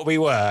saw what we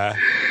were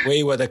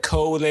the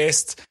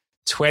coolest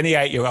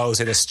 28-year-olds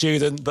in a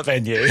student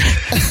venue.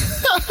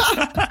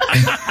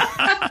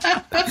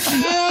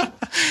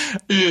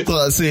 Like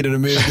that scene in a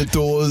movie,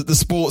 the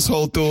sports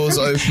hall doors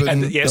open,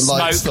 and the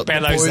lights, smoke the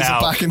bellows boys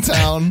out. are back in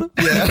town.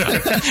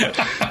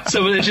 Yeah.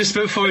 Someone that just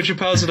spent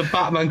 £400 on a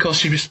Batman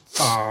costume just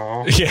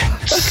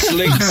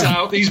slinks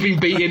out. He's been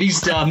beaten. He's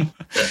done.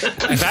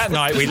 And that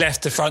night we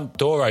left the front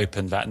door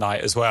open that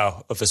night as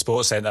well of the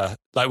sports centre.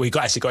 Like we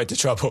actually got into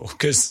trouble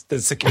because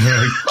the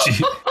security.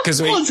 Because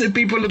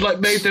people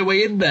had made their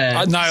way in there.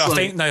 I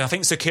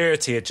think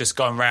security had just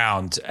gone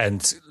round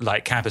and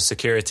campus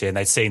security, and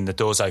they'd seen the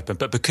doors open.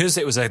 But because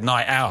it was a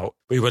night out,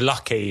 we were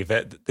lucky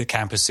that the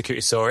campus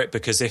security saw it,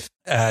 because if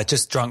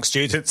just drunk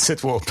students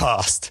had walked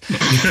past,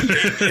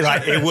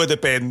 it would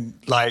have been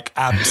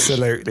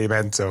absolutely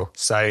mental.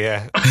 So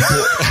yeah,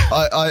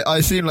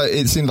 it seemed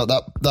like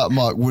that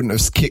Mark wouldn't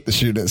have kicked the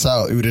students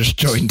out; he would have just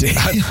joined in.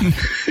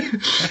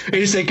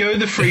 He said, "Go in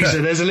the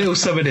freezer. There's a little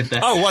something in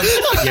there."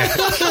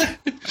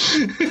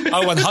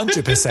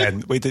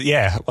 100%. We did.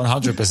 Yeah,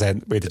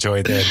 100%. We'd have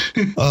joined in.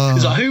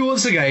 It's like, who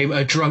wants a game?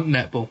 A drunk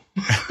netball.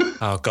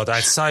 Oh God, I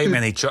had so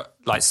many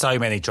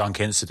drunk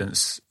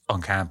incidents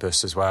on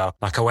campus as well.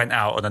 I went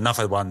out on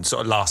another one,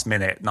 sort of last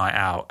minute night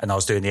out, and I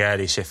was doing the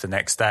early shift the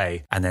next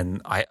day, and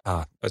then I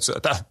don't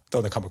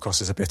want to come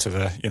across as a bit of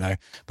a,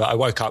 but I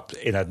woke up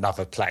in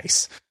another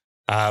place.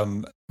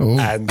 And woke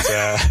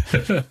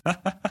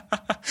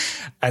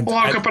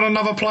up in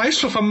another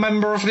place with a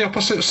member of the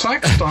opposite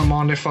sex. Don't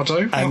mind if I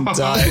do. And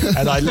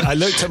I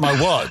looked at my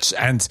watch,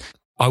 and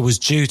I was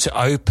due to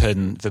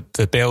open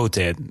the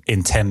building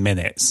in 10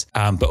 minutes.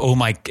 But all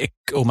my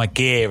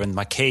gear and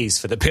my keys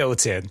for the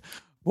building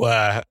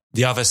were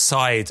the other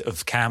side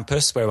of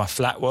campus where my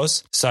flat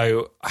was.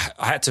 So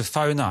I had to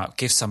phone up,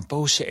 give some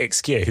bullshit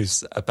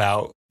excuse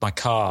about my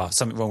car,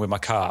 something wrong with my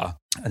car.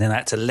 And then I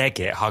had to leg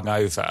it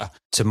hungover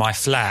to my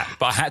flat.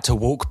 But I had to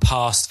walk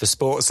past the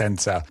sports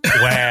centre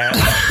where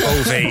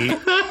all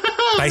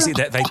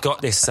basically they've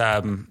got this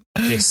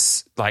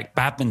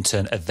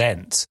badminton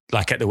event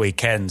at the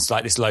weekends,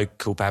 this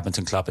local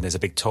badminton club, and there's a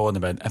big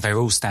tournament, and they're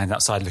all standing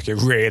outside looking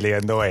really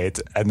annoyed.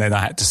 And then I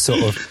had to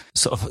sort of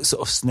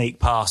sneak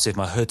past with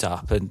my hood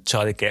up and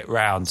try to get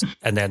round.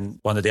 And then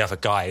one of the other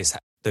guys,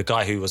 the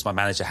guy who was my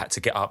manager, had to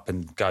get up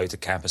and go to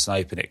campus and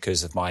open it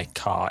because of my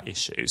car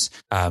issues.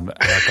 And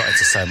I got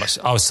into so much.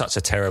 I was such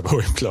a terrible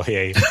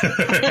employee.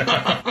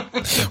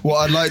 What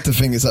I'd like to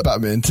think is that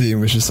badminton team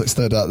was just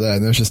stood out there,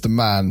 and there was just a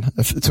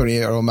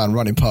 28-year-old man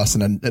running past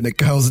in a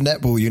girl's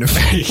netball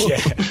uniform.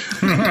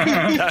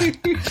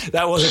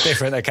 That was a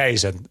different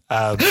occasion.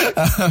 I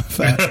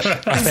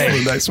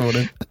think next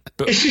morning.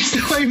 But it's just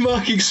the way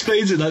Mark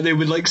explains it, they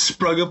were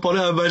sprung up on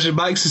it. I imagine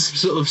Max is some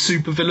sort of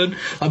super villain.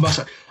 I must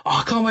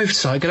I can't wait for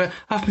tonight. I'm going to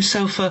have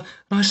myself a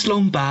nice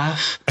long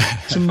bath,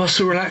 some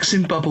muscle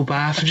relaxing bubble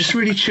bath, and just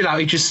really chill out.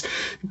 He just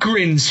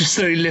grins, just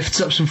slowly lifts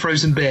up some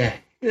frozen beer.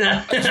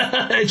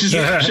 It just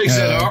shakes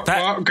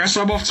it. Guess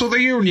I'm off to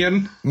the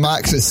union.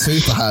 Max's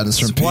super hands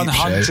from Peep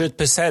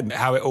 100%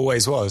 how it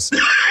always was.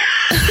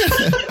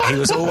 He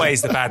was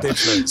always the bad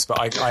influence,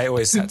 but I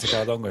always had to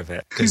go along with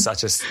it because I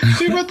just...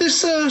 So you read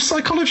this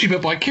psychology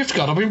book by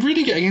Kierkegaard. I've been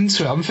really getting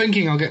into it. I'm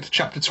thinking I'll get to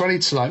chapter 20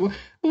 tonight.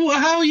 Well,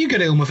 how are you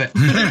getting on with it?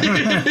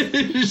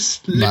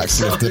 Max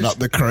lifting up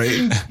the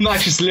crate.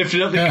 Max just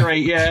lifting up the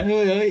crate, yeah.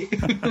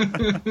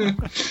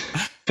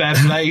 Fair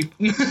play.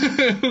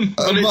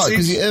 Mark,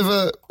 was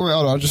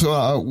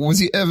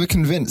you ever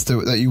convinced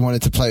that you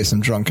wanted to play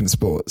some drunken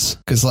sports?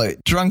 Because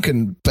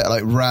drunken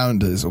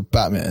rounders or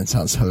badminton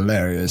sounds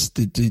hilarious.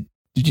 Did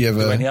you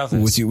ever?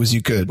 Was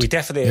you good? We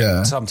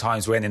definitely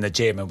sometimes went in the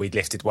gym and we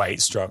lifted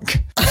weights drunk.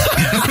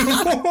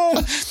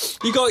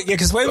 You got, yeah,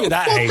 because when we're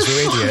that age,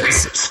 we're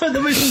idiots. It's like the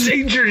most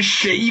dangerous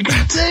shit you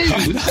can do.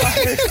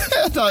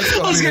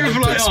 I was going for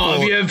like,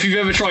 if you've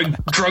ever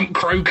tried drunk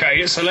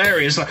croquet, it's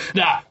hilarious. Like,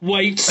 nah,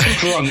 wait,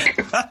 drunk.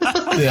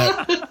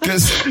 Yeah,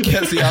 gets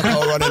the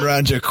alcohol running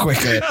around you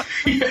quicker.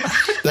 Yeah.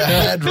 The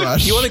head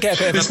rush. You want to get a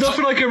bit of There's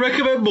nothing I can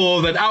recommend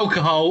more than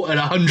alcohol and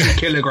 100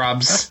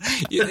 kilograms.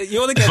 You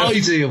want to get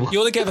ideal. You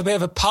want to get a bit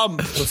of a pump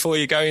before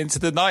you go into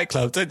the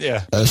nightclub, don't you?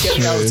 That's get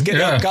true. Get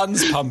the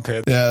guns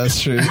pumping. Yeah,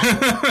 that's true.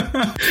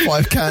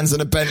 5 cans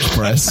and a bench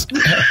press.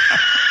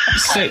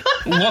 So,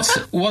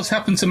 what's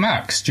happened to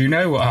Max? Do you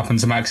know what happened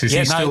to Max? Is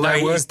he still there?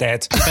 He's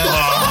dead.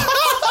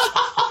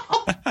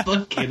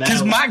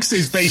 Because Max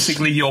is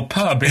basically your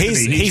pub,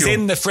 isn't he? He's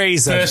in the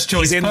freezer. First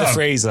choice he's in pub. the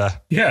freezer.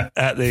 Yeah.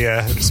 At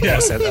the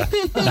sports centre.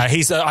 No,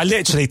 he's. I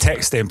literally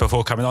texted him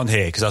before coming on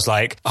here because I was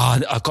like,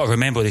 I've got to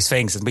remember all these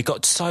things, and we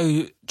got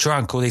so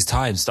drunk all these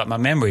times that my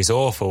memory's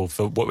awful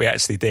for what we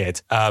actually did.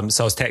 So I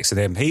was texting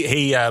him.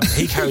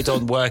 He carried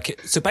on working.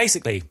 So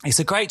basically, it's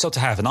a great job to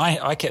have, and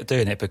I kept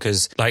doing it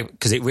because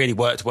it really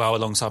worked well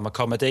alongside my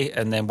comedy.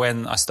 And then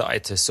when I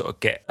started to sort of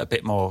get a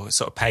bit more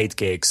sort of paid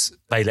gigs,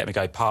 they let me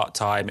go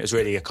part-time. It was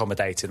really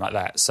accommodating like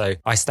that. So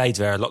I stayed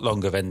there a lot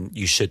longer than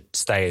you should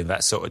stay in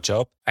that sort of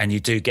job. And you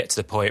do get to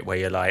the point where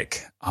you're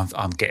like, I'm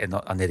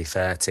nearly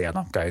 30 and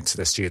I'm going to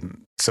the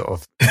student sort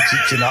of, do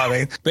you know what I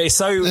mean? But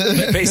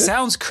it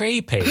sounds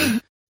creepy,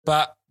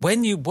 but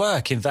when you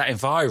work in that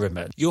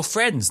environment, your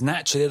friends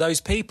naturally are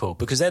those people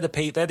because they're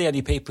the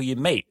only people you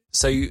meet.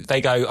 So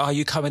they go, "Are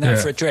you coming out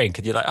for a drink?"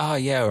 And you're like, "Oh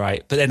yeah, all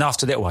right." But then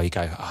after a little while, you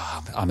go,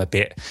 "Oh, I'm a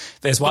bit."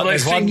 There's one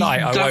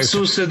night that's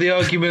also the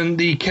argument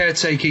the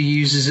caretaker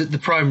uses at the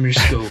primary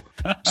school.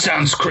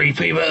 Sounds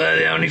creepy, but they're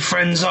the only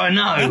friends I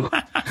know.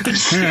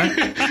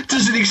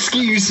 Doesn't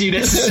excuse you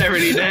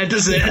necessarily, there,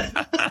 does it?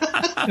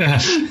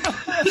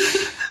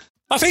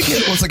 I think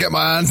once I get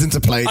my hands into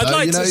play, you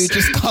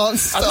just can't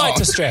stop. I'd like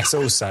to stress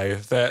also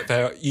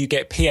that you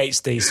get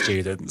PhD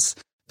students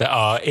that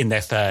are in their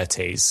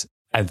 30s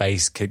and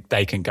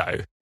they can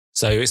go.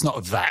 So it's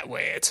not that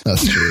weird.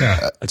 That's true.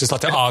 I'd just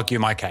like to argue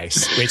my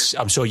case, which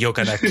I'm sure you're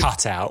going to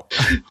cut out.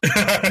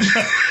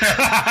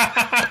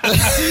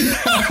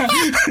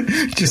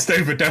 Just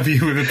over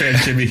W with a bit,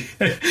 Jimmy.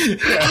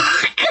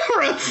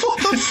 Gareth, what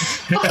the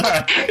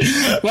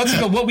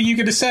fuck? What were you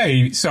going to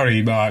say?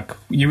 Sorry, Mark.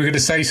 You were going to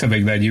say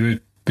something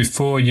then.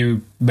 Before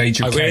you made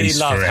your case. I really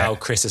love for how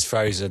Chris is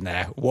frozen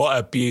there. What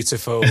a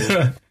beautiful.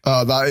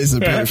 Oh, that is a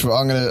beautiful.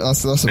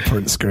 That's a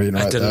print screen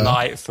right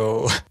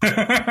delightful. He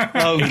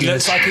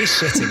looks like he's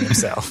shitting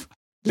himself.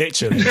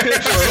 Literally.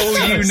 For all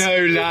you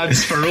know,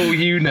 lads, for all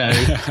you know.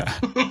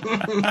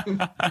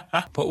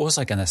 What was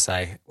I going to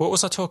say? What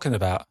was I talking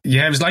about?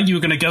 Yeah, it was like you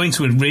were going to go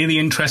into a really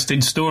interesting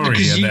story.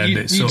 Because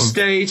and you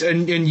stayed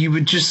and you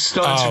would just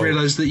start to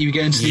realise that you were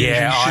getting to the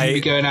end, you shouldn't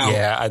be going out.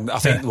 Yeah, and I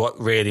think what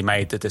really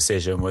made the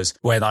decision was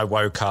when I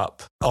woke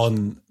up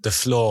on the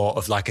floor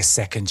of like a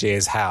second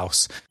year's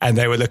house and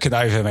they were looking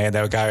over me and they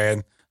were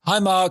going, "Hi,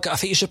 Mark, I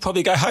think you should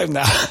probably go home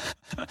now."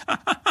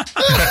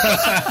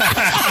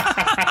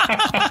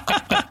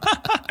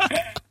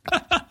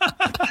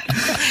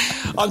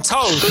 I'm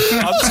told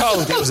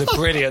it was a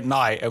brilliant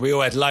night and we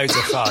all had loads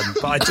of fun,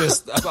 but I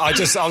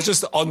was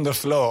just on the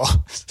floor.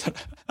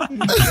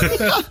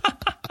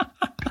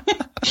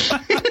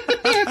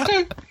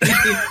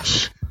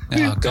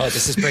 Oh God,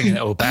 this is bringing it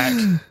all back.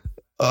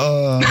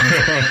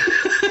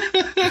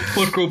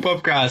 Podcast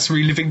podcast,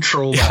 reliving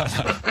trauma.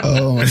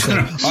 Oh my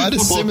God. I had a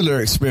similar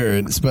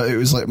experience, but it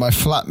was like my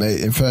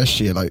flatmate in first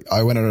year. Like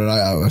I went on a night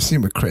out, I was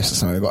seen with Chris or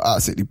something, I got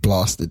absolutely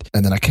blasted.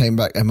 And then I came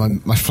back and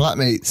my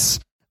flatmate's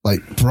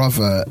like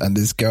brother and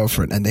his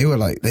girlfriend, and they were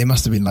like, they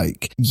must have been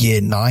like year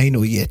 9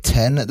 or year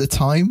 10 at the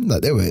time.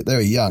 Like they were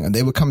young and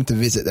they were coming to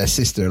visit their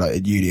sister like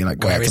at uni and like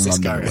go out to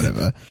London or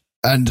whatever.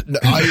 And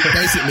I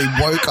basically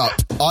woke up.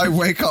 I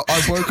woke up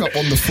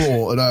on the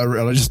floor, and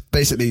I just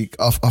basically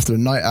after a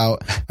night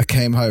out, I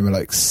came home at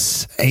like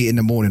 8 in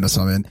the morning or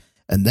something,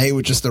 and they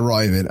were just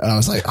arriving, and I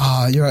was like,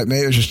 "You're right,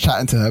 mate." I was just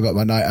chatting to her about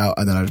my night out,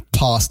 and then I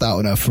passed out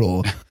on her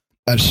floor,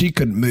 and she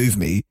couldn't move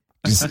me.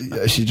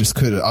 She just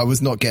couldn't. I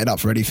was not getting up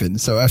for anything,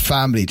 so her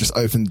family just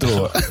opened the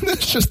door, and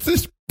there's just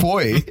this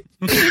boy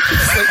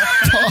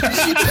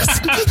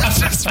just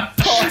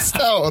passed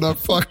out on a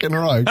fucking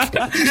rug.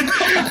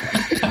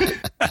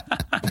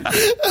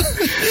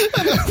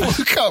 And I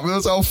woke up and there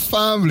was a whole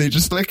family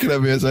just looking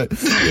at me. I was like,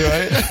 "You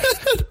right?"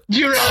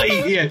 You're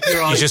right. Yeah,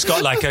 you're right. You just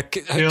got like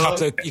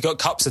you got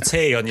cups of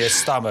tea on your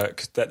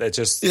stomach that they're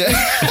just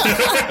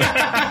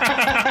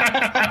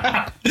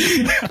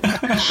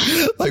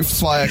like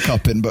fire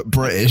cupping, but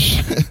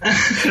British.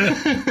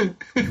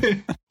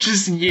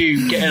 Just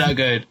you getting that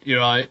good. You're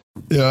right.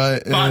 You're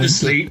right. Fine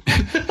asleep.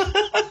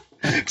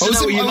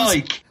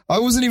 I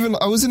was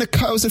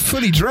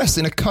fully dressed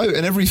in a coat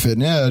and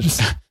everything. Yeah, I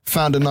just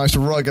found a nice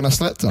rug and I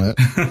slept on it.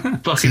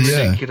 Fucking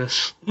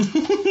ridiculous.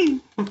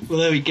 Well,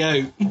 there we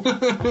go.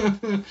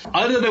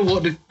 I don't know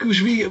what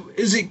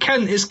is it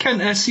Kent? Is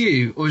Kent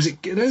SU or is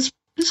it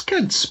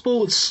Kent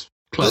Sports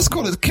club. Let's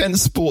call it Kent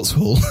Sports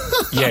Hall.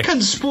 Yeah,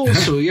 Kent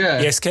Sports Hall.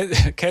 Yeah. Yes,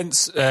 Kent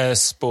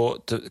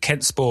Sport.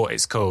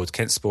 It's called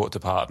Kent Sport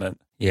Department.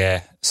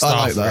 Yeah,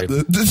 I like that.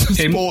 The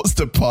sports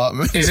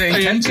department. Is it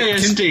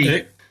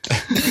KSD?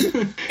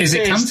 Is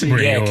it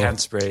Canterbury? Yeah, or?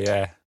 Canterbury.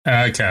 Yeah.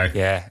 Okay.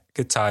 Yeah,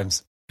 good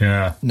times.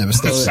 Yeah, Never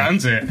stopped.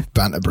 Sounds it.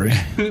 Banterbury.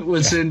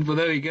 Was in. Well,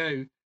 there you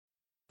go.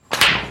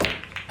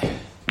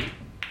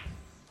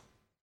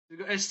 We've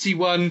got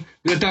ST1,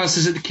 we got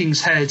Dancers at the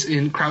King's Head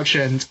in Crouch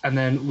End, and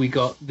then we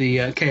got the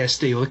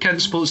KSD, or the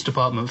Kent Sports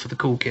Department for the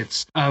cool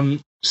kids.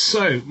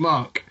 So,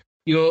 Mark,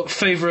 your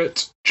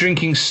favourite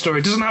drinking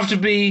story doesn't have to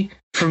be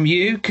from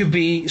you, could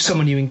be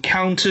someone you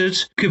encountered,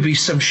 could be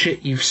some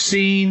shit you've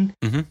seen,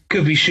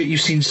 could be shit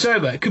you've seen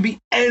sober, it could be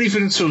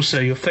anything at all. So,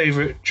 your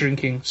favourite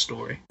drinking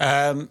story.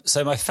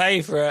 So my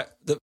favourite,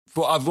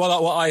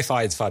 what I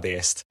find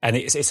funniest, and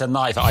it's a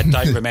night that I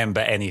don't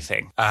remember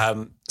anything.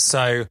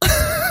 So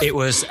it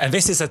was, and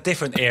this is a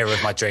different era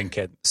of my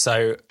drinking.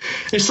 So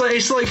it's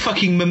like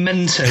fucking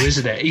Memento,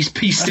 isn't it? He's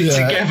pieced it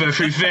together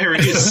through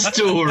various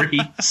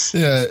stories.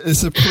 Yeah,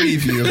 it's a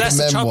preview of that's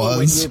the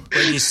memoirs. The trouble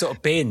when you sort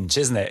of binge,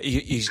 isn't it?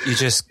 You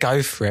just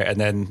go for it, and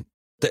then.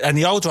 And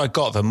the older I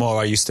got, the more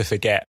I used to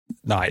forget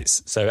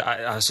nights. So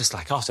I was just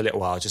like, after a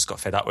little while, I just got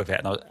fed up with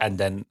it, and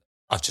then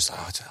I was just like,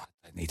 I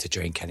don't need to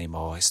drink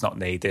anymore. It's not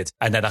needed.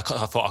 And then I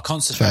thought I'll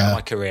concentrate on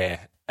my career,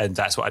 and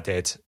that's what I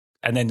did.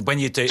 And then when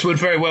you do, it's worked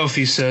very well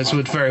for you, sir. It's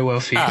worked very well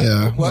for you.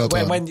 Yeah.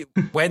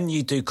 When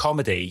you do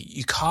comedy,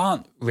 you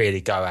can't really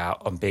go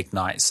out on big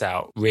nights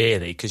out,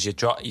 really, because you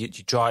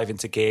drive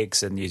into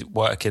gigs and you're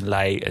working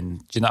late, and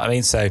do you know what I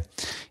mean? So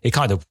it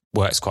kind of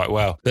works quite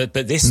well. But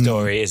this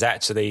story is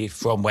actually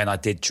from when I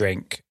did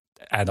drink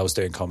and I was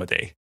doing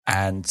comedy,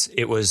 and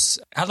it was.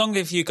 How long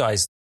have you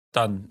guys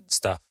done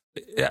stuff?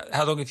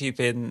 How long have you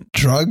been...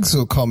 Drugs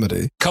or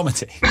comedy?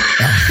 Comedy.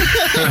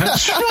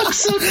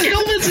 Drugs or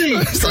comedy?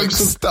 Drugs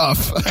or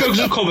stuff. Drugs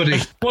or comedy.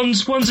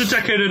 One's a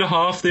decade and a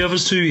half, the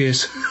other's 2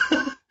 years.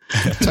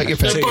 Take your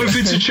pick. They're both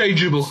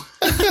interchangeable.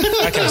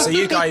 Okay, so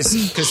you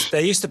guys... Because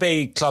there used to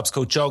be clubs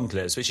called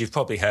Jongleurs, which you've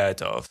probably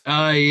heard of.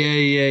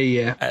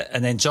 Yeah.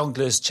 And then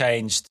Jongleurs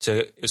changed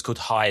to... It was called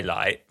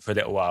Highlight for a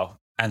little while.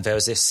 And there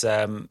was this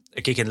a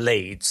gig in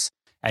Leeds,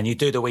 and you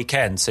do the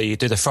weekend. So you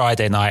do the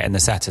Friday night and the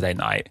Saturday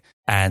night.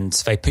 And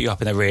they put you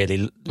up in a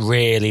really,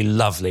 really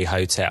lovely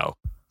hotel.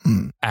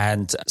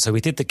 And so we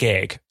did the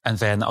gig, and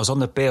then I was on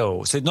the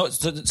bill. So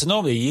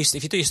normally,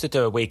 if you used to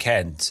do a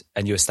weekend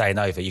and you were staying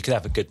over, you could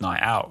have a good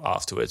night out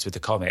afterwards with the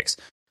comics.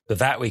 But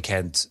that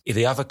weekend,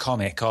 the other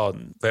comic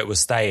on that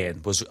was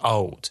staying was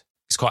old.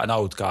 He's quite an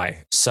old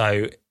guy.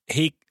 So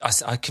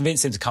I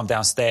convinced him to come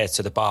downstairs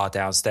to the bar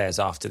downstairs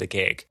after the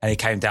gig, and he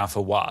came down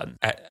for one.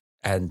 But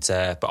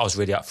I was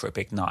really up for a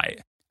big night.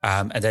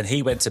 And then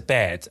he went to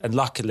bed, and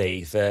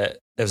luckily there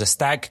was a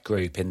stag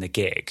group in the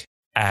gig,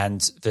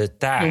 and the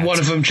dad... And one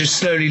of them just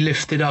slowly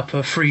lifted up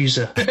a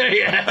freezer. And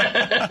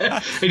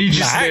you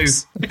just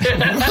Max? knew.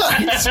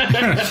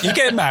 You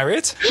getting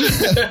married?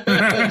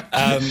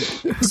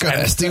 Got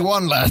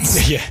SD1,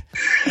 lads. Yeah.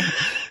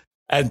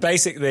 And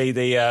basically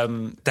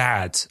the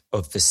dad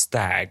of the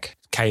stag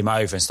came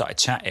over and started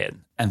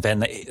chatting, and then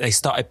they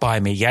started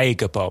buying me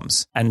Jaeger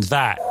bombs, and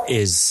that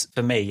is,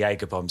 for me,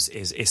 Jaeger bombs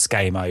it's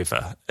game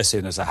over as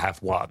soon as I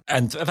have one,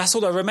 and that's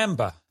all I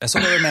remember.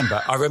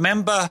 I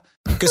remember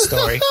good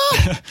story.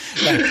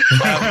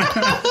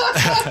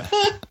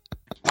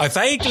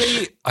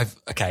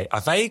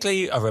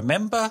 I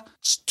remember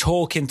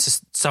talking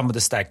to some of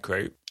the stag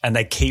group, and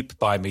they keep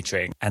buying me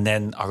drink, and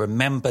then I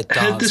remember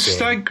dancing. Had the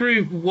stag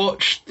group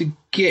watched the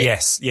gig?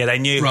 Yes, yeah, they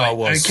knew who I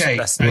was. Okay,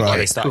 that's why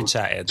they started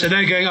chatting. So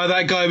they're going,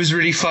 that guy was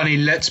really funny,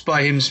 let's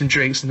buy him some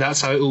drinks, and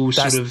that's how it all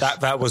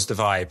that was the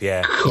vibe,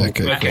 yeah. Cool.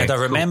 Okay. And I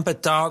remember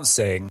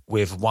dancing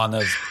with one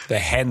of the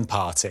hen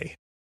party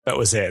that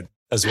was in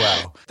as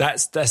well.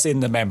 That's in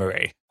the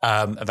memory.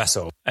 And that's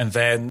all. And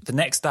then the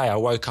next day I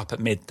woke up at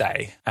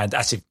midday, and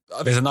actually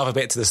there's another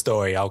bit to the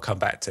story I'll come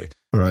back to.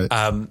 Right.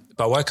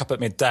 But I woke up at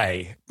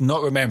midday,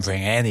 not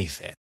remembering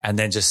anything, and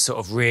then just sort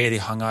of really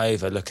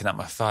hungover, looking at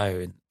my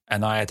phone.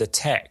 And I had a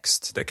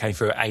text that came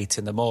through at 8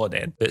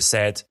 a.m. that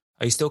said,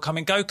 "Are you still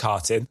coming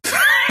go-karting?"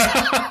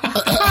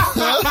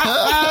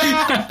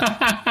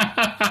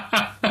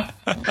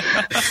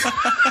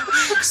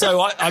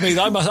 So I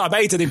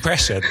made an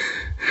impression.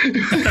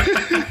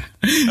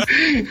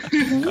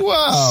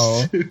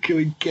 Wow.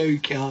 Going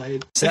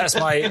go-karting. So that's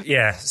my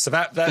So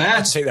I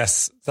just think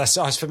that's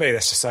for me.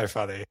 That's just so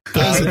funny.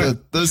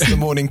 Those are the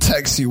morning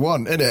texts you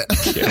want, isn't it?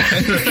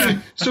 Yeah.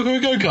 Still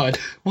going go-kart.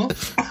 What?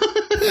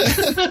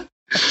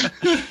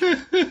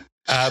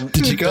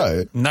 Did you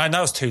go? No, it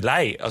was too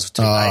late. I was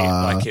too late.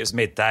 Like, it was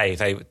midday.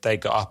 They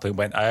got up and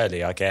went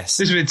early, I guess.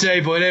 This was midday,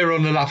 boy. They were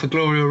on the lap of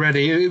glory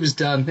already. It was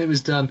done. Then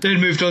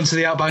moved on to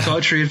the Outback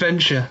Archery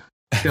Adventure.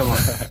 Come on.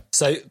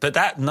 But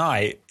that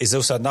night is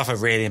also another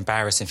really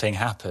embarrassing thing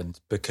happened,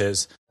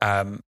 because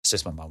it's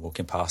just my mum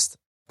walking past.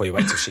 Well, you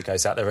wait till she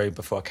goes out the room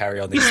before I carry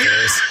on these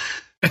stories.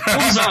 What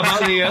was that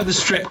about the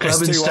strip club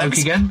in Stoke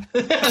again?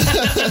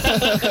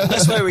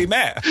 That's where we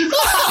met.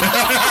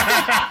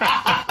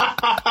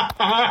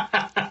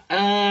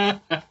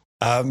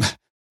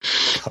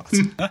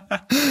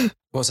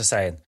 What was I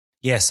saying?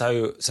 Yeah,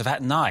 so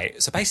that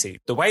night, so basically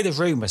the way the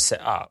room was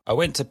set up, I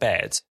went to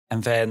bed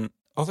and then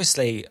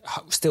obviously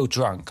still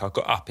drunk, I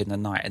got up in the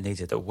night and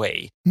needed a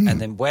wee. And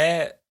then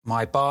where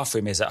my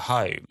bathroom is at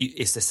home,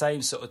 it's the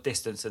same sort of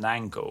distance and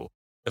angle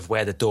of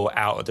where the door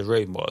out of the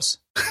room was.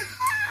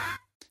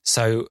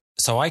 So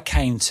I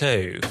came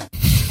to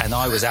and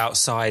I was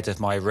outside of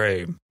my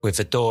room with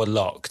the door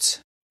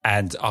locked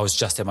and I was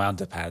just in my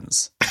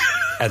underpants.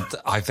 And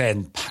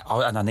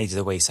I needed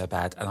a wee so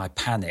bad and I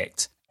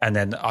panicked. And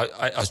then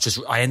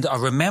I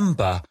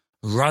remember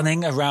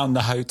running around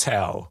the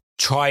hotel,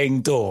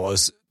 trying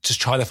doors, just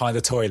trying to find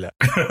a toilet.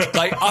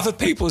 Like other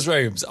people's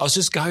rooms. I was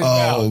just going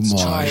around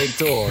trying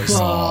doors.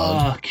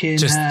 Fucking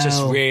just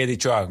hell. really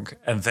drunk.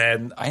 And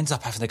then I ended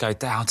up having to go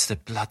down to the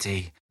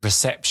bloody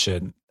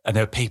reception and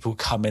there were people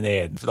coming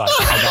in. And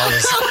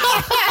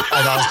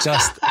I was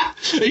just...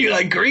 You're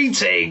like,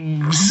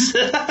 greetings.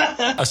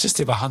 I was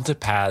just in my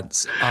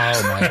underpants.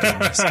 Oh my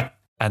goodness.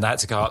 And I had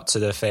to go up to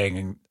the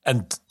thing.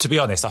 And to be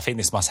honest, I think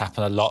this must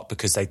happen a lot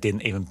because they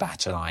didn't even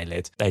bat an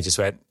eyelid. They just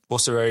went,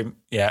 what's the room?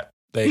 Yeah,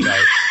 there you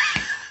go.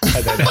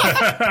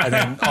 and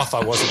then off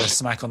I was with a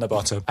smack on the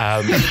bottom.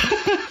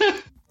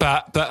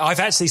 But I've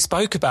actually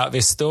spoke about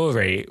this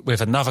story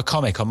with another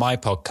comic on my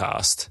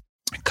podcast,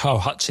 Carl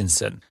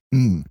Hutchinson.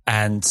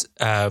 And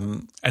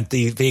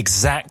the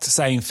exact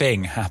same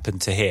thing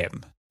happened to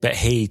him. But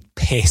he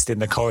pissed in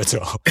the corridor.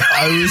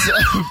 I was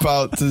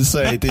about to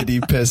say, did he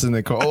piss in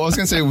the corridor? I was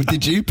going to say, well,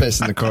 did you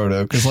piss in the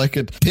corridor? Because I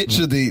could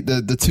picture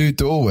the two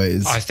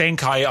doorways. I think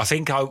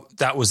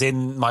that was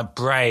in my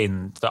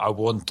brain that I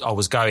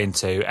was going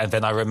to, and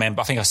then I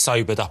remember. I think I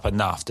sobered up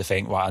enough to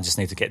think, right, I just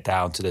need to get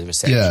down to the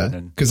reception.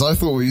 Yeah, because I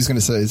thought what he was going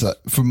to say is that,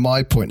 from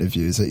my point of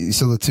view, is that you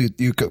saw the two.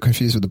 You got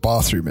confused with the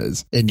bathroom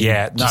is.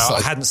 Yeah, no,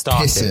 I hadn't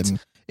started. Pissing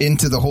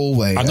into the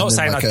hallway. I'm not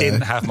saying I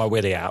didn't have my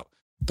willy out.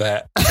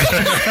 But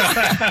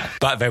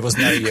there was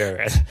no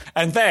urine.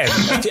 And then,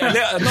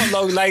 not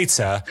long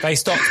later, they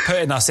stopped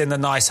putting us in the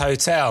nice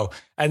hotel.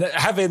 And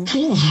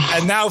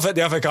now that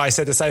the other guy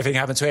said the same thing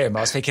happened to him, I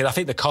was thinking, I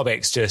think the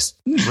comics just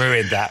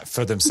ruined that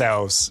for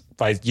themselves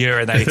by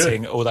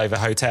urinating all over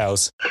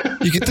hotels.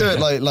 You could do it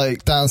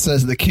like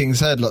downstairs at the King's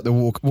Head, like the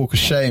walk of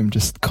shame,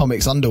 just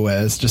comics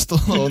underwears, just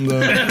on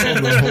the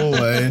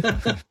hallway.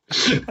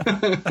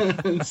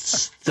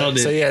 Done it.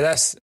 So yeah,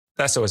 that's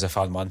always a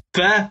fun one.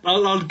 Fair.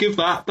 I'll give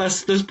that.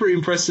 That's pretty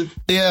impressive.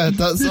 Yeah,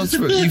 that's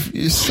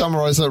you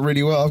summarised that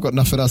really well. I've got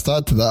nothing else to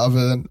add to that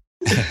other than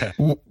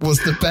was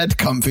the bed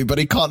comfy, but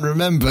he can't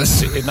remember. No,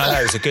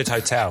 it was a good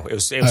hotel. It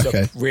was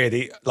okay.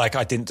 Really, like,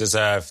 I didn't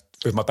deserve,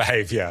 with my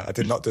behaviour, I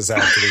did not deserve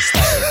to be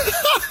staying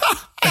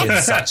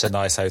in such a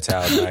nice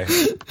hotel. No.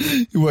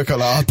 You work out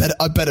like,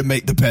 I better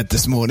make the bed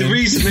this morning. The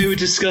reason they were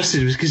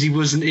disgusted was because he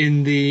wasn't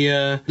in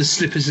the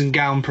slippers and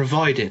gown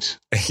provided.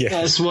 Yeah.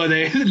 That's why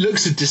they look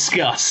so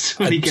disgust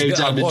when he goes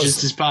down in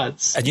just his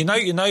pants. And you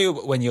know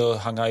when you're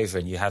hungover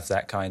and you have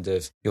that kind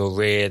of, you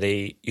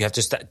have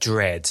just that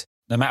dread.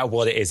 No matter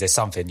what it is, there's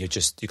something, you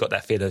got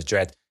that feeling of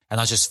dread. And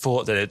I just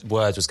thought that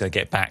word was going to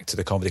get back to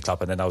the comedy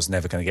club, and then I was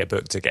never going to get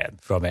booked again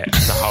from it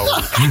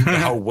the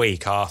whole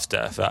week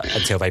after,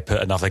 until they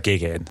put another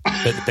gig in.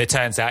 But it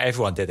turns out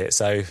everyone did it,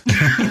 so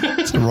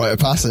it's a rite of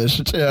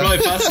passage. Yeah. Rite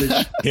of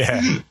passage.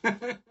 Yeah.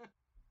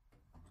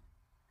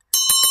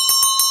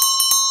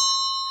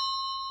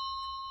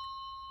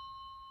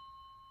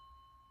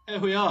 There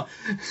we are.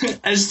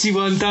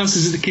 ST1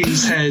 Dancers at the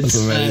King's Head,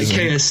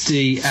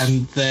 KSD,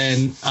 and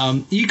then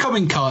you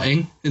coming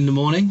karting in the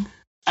morning.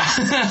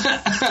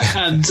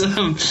 and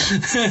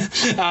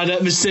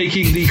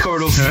mistaking the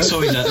corridor for the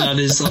toilet. That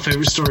is our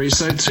favourite story.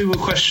 So 2 more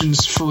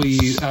questions for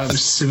you, Mr.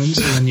 Simmons,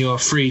 and then you are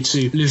free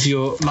to live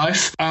your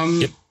life.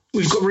 Yep.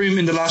 We've got room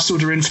in the last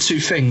order in for 2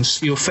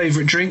 things. Your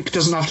favourite drink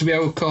doesn't have to be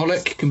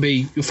alcoholic. It can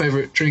be your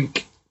favourite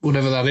drink,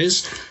 whatever that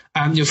is.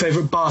 And your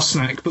favourite bar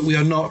snack, but we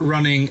are not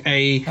running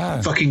a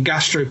fucking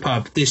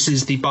gastropub. This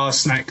is the bar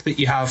snack that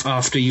you have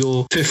after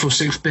your 5th or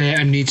 6th beer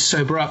and need to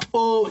sober up,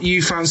 or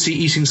you fancy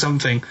eating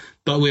something,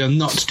 but we are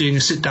not doing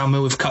a sit-down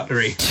meal with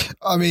cutlery.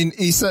 I mean,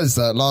 he says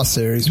that last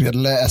series we had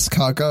Le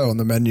Escargot on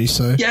the menu,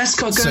 so... Yeah,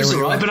 escargot's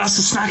alright, but that's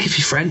a snack if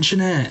you're French,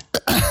 isn't it?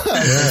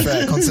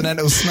 Yeah,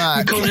 continental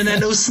snack.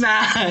 Continental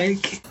snack.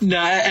 No,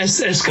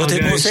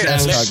 escargot. What was it?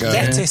 Escargot.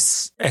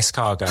 Lettuce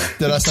escargot.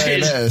 Did I say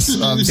lettuce?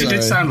 It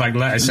did sound like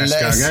lettuce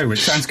escargot,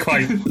 which sounds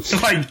quite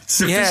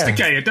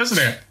sophisticated, doesn't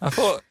it?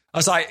 I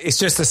was like, it's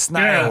just a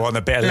snail on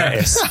a bit of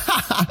lettuce.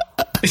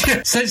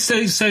 Yeah.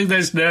 So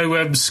there's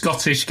no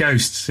Scottish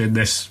ghosts in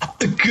this.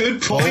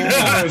 Good point.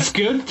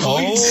 Good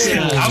point.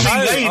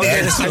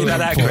 Let's talk about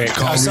that quick.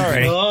 I'm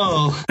sorry.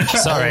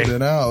 Sorry.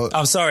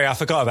 I'm sorry. I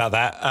forgot about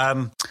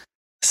that.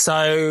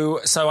 So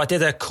I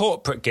did a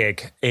corporate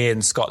gig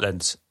in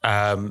Scotland,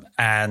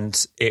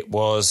 and it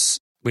was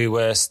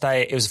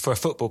for a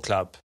football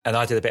club, and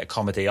I did a bit of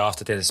comedy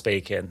after dinner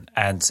speaking,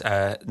 and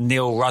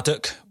Neil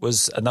Ruddock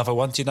was another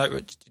one. Do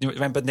you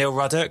remember Neil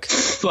Ruddock?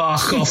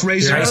 Fuck off,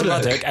 Razor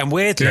Ruddock. And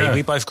weirdly,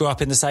 we both grew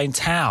up in the same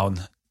town.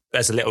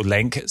 as a little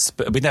link.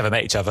 But we never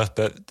met each other,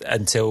 but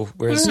until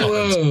we're in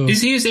Scotland.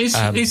 Is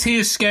he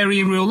as scary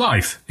in real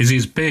life? Is he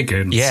as big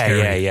and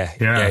scary?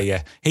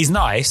 Yeah. He's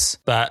nice,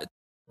 but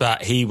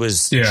he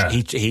was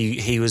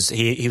he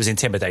was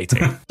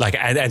intimidating. Like,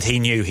 and he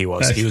knew he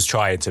was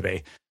trying to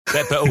be,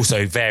 but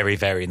also very,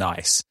 very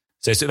nice.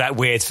 So it's that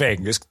weird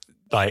thing. It's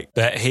like,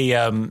 but he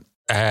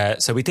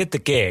so we did the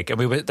gig, and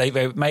they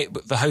made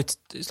the hotel.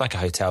 It's like a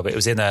hotel, but it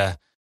was in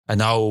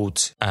an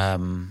old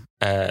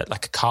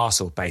like a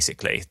castle,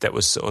 basically, that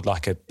was sort of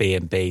like a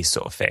B&B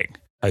sort of thing,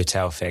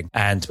 hotel thing.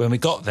 And when we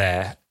got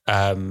there,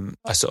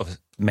 I sort of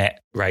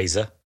met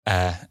Razor,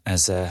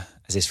 as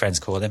his friends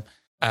call him.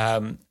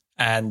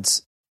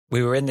 And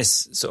we were in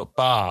this sort of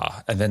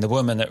bar, and then the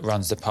woman that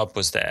runs the pub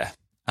was there.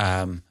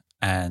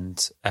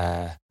 And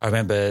I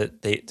remember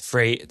the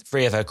three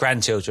of her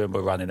grandchildren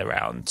were running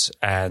around,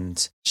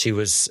 and she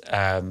was,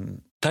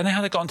 don't know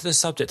how they got onto the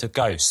subject of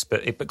ghosts,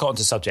 but it got onto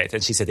the subject,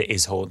 and she said it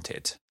is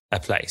haunted, a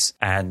place.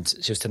 And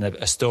she was telling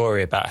a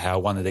story about how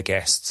one of the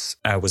guests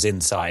was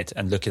inside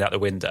and looking out the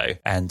window,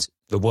 and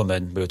the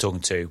woman we were talking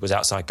to was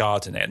outside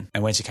gardening.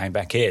 And when she came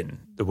back in,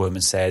 the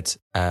woman said,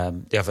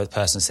 the other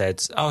person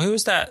said, "Oh, who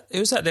was that? Who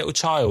was that little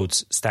child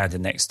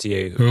standing next to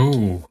you?"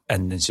 Ooh.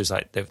 And then she was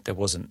like, there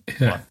wasn't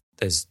one.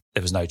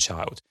 There was no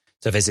child.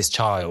 So there's this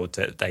child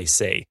that they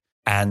see.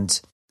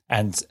 And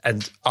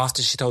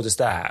after she told us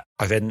that,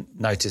 I then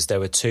noticed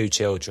there were 2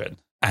 children.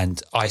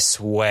 And I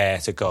swear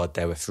to God,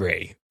 there were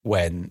 3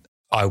 when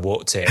I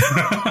walked in.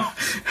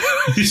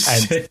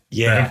 And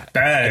yeah,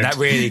 and that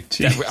really,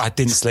 I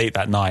didn't sleep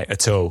that night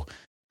at all,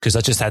 because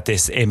I just had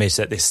this image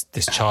that this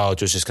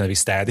child was just going to be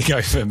standing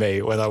over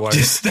me when I woke.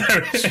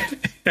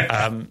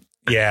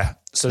 Yeah.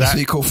 So that's what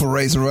you call for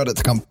Razor Rudder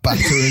to come back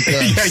to the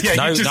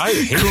ghost. No,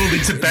 he crawled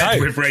into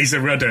bed with Razor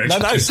Rudder. No,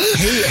 he was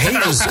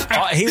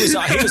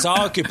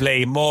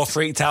arguably more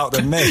freaked out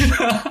than me.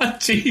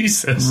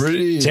 Jesus,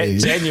 really?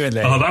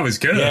 Genuinely. Oh, that was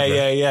good.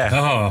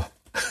 Yeah.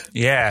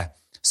 Yeah.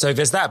 So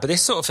there's that, but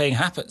this sort of thing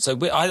happened. So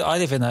I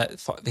live in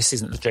this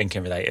isn't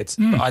drinking related,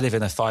 but I live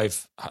in at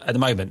the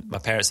moment, my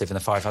parents live in a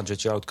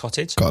 500-year-old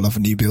cottage. Got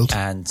another new build.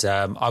 And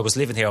I was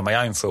living here on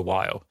my own for a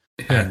while.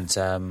 Yeah.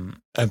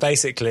 And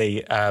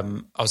basically, I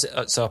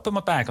put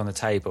my bag on the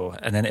table,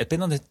 and then it had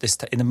been on in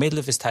the middle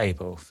of this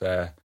table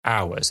for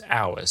hours.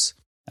 I was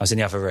in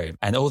the other room,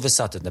 and all of a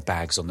sudden the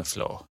bag's on the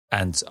floor,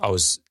 and I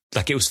was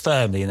like, it was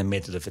firmly in the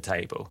middle of the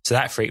table. So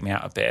that freaked me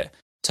out a bit.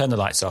 Turned the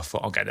lights off,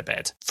 thought I'll go to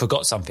bed.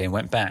 Forgot something,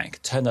 went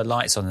back, turned the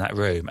lights on in that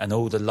room, and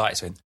all the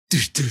lights went do.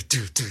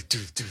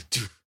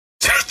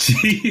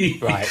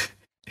 Right.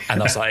 And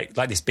I was like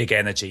this big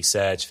energy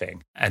surge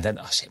thing. And then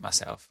I shit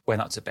myself,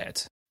 went up to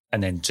bed,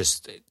 and then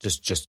just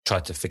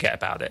tried to forget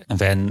about it. And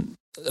then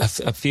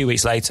a few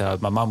weeks later,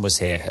 my mum was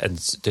here and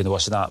doing the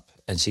washing up,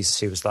 and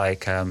she was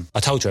like, I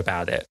told her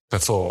about it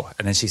before,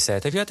 and then she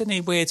said, "Have you had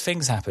any weird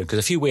things happen?" Because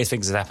a few weird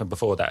things had happened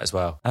before that as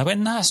well. And I went,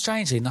 "No,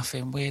 strangely,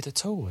 nothing weird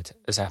at all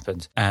has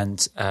happened."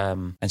 And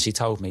she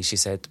told me, she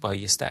said, "Well,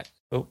 you stepped."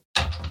 Oh,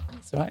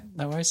 it's all right,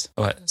 no worries.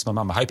 All right, it's my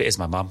mum. I hope it is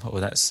my mum.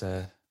 Or that's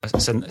another.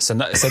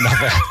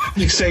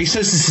 You say, he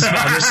says this is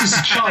mum. It's just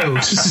a child.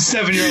 It's just a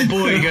 7-year-old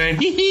boy going,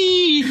 hee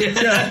hee.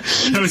 Yeah,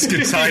 that was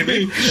good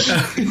timing.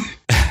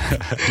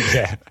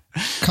 Yeah.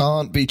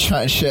 Can't be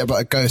chatting shit about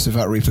a ghost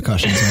without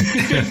repercussions.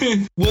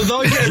 Well,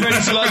 they'll get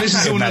ready for like, this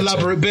is all an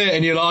elaborate bit,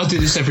 and you're like, I do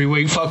this every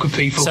week, fuck with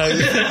people. So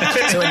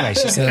anyway,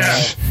 she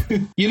said,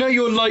 you know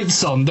your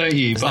lights on, don't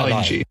you,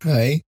 behind you?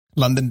 Hey,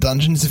 London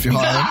Dungeons if you're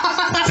hiring.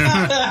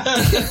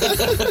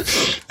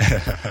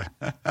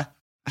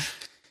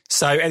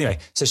 So anyway,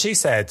 so she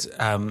said,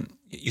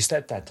 your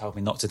stepdad told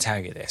me not to tell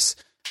you this,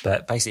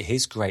 but basically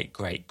his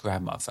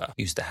great-great-grandmother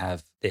used to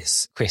have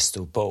this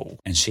crystal ball,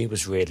 and she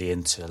was really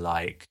into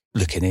like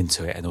looking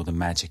into it and all the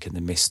magic and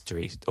the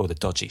mystery, all the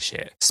dodgy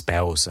shit,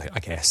 spells, I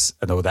guess,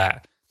 and all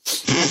that.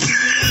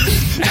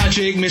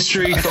 Magic,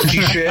 mystery,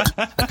 dodgy shit.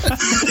 I'll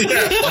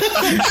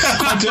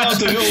do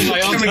it all,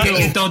 mate. I'll do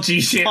it all.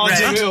 Dodgy shit. I'll do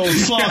it all.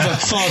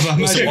 Father,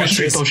 magic,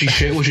 mystery, dodgy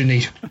shit. What do you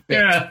need?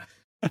 Yeah.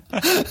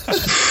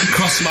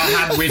 Cross my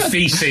hand with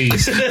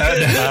feces.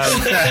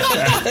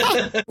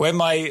 When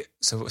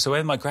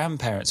my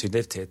grandparents who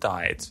lived here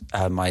died,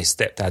 my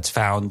stepdad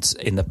found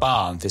in the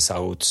barn this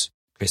old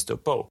crystal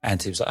ball,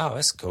 and he was like, "Oh,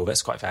 that's cool.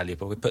 That's quite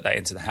valuable. We put that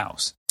into the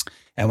house."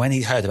 And when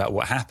he heard about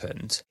what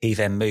happened, he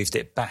then moved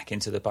it back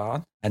into the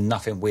barn, and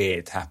nothing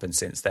weird happened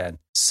since then.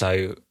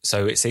 So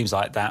it seems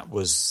like that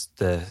was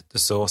the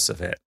source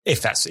of it.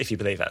 If you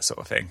believe that sort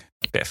of thing.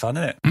 Bit of fun,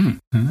 isn't it?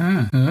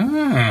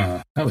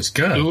 That was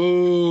good.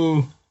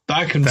 Ooh,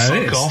 that can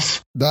fuck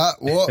off.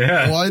 That what?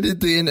 Yeah. Why did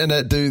the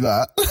internet do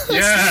that?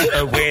 Yeah,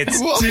 a weird.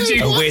 Did you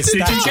get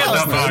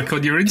that mark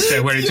on your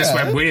Insta where it just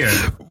went weird?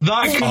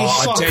 That can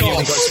fuck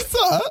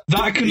off.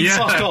 That can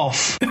fuck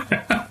off.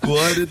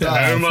 Why did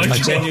that? I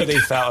genuinely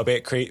felt a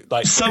bit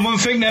like someone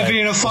think they're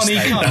being a funny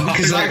cunt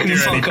because that can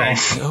fuck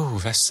off. Oh,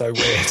 that's so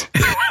weird.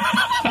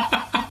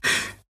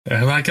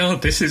 Oh my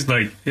god, this is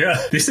like the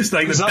best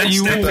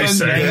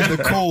episode.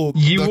 The call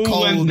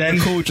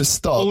just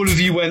stopped. All of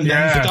you went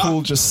then. The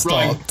call just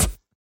stopped.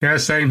 Yeah,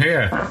 same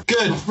here.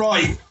 Good,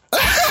 right.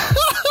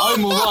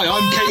 I'm all right.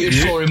 I'm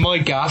catered for in my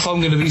gaff. I'm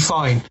going to be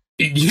fine.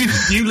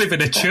 You live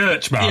in a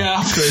church, man.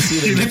 Yeah.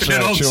 You live in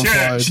an old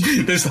church.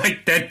 There's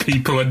like dead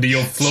people under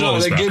your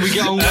floors. So, we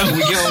get on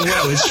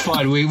well. It's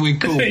fine. We're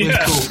cool. We're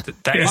cool.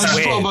 That is I just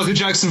weird. put a Michael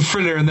Jackson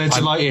Thriller and they're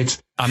delighted.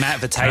 I'm at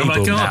the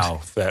table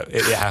now that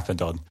it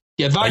happened on.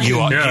 Yeah,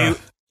 that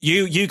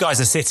you guys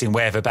are sitting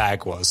where the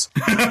bag was.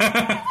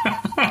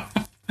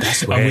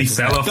 That's weird. And we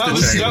fell off the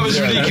table. That was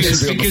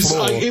ridiculous because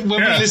when we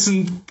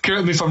listened,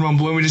 correct me if I'm wrong,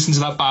 but when we listened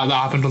to that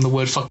happened on the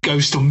word fuck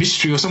ghost or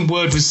mystery or some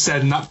word was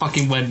said and that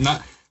fucking went and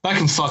that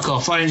can fuck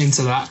off. I ain't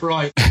into that.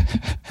 Right.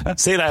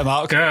 See you later,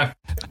 Mark. Yeah.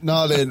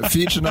 Narlin,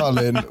 future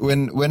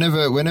Narlin,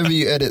 whenever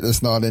you edit this,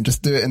 Narlin,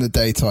 just do it in the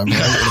daytime.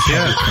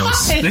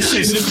 Right? This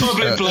is in a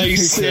public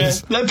place. Yeah.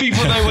 Let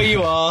people know where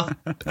you are.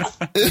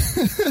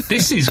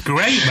 This is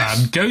great,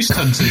 man. Ghost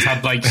Hunters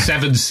had like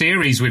 7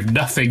 series with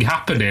nothing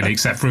happening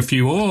except for a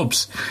few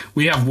orbs.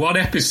 We have one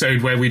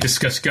episode where we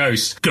discuss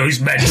ghosts.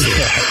 Ghost mental.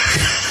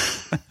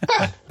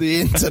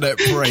 The internet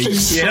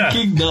breaks.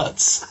 Fucking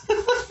nuts.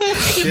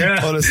 Yeah.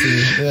 Honestly,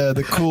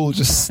 the call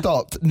just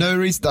stopped. No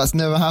reason. That's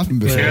never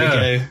happened before.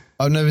 Okay.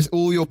 I've noticed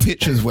all your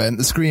pictures went.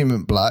 The screen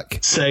went black.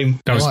 Same.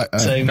 That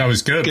was, Same. That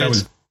was good. That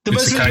was the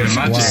most kind of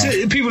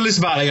magic. People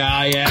listen back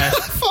like, yeah.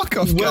 Fuck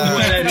off, well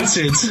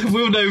edited.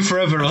 We'll know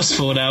forever us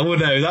four now. We'll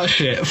know that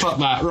shit. Fuck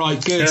that.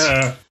 Right, good.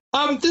 Yeah.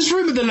 There's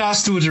room at the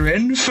last order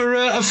in for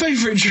a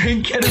favourite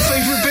drink and a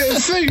favourite bit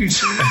of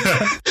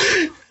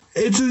food.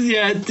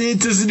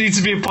 It doesn't need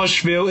to be a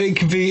posh meal. It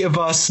can be a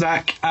bar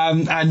snack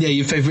and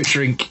your favourite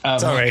drink.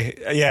 Sorry,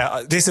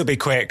 this will be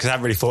quick because I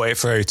haven't really thought it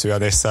through, to be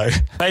honest. So,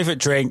 favourite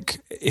drink,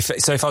 if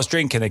I was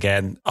drinking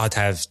again, I'd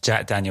have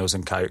Jack Daniels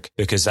and Coke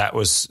because that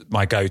was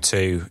my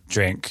go-to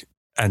drink,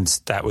 and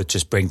that would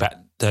just bring back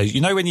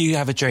when you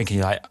have a drink and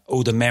you're like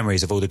all the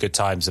memories of all the good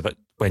times of it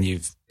when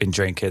you've been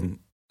drinking.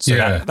 So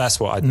that's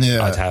what I'd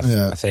have.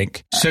 Yeah. I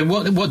think. So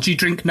what do you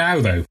drink now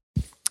though?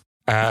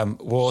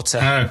 Water.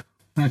 Oh.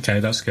 Okay,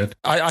 that's good.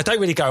 I don't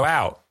really go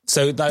out.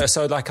 I'd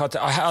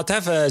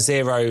have a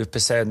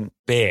 0%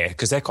 beer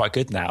because they're quite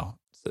good now.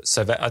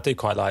 So I do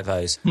quite like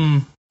those.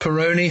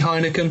 Peroni,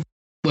 Heineken,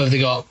 what have they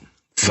got?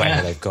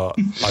 Whatever they've got.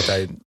 I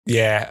don't.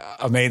 Yeah,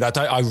 I mean,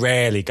 I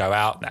rarely go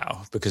out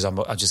now because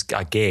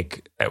I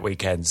gig at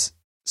weekends,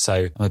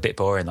 so I'm a bit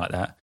boring like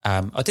that.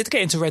 I did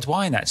get into red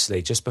wine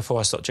actually just before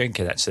I stopped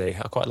drinking. Actually,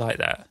 I quite like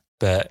that.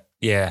 But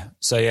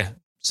so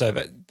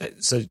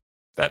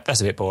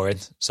that's a bit boring.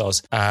 So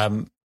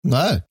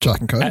no,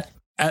 Jack and Coke.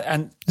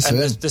 And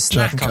the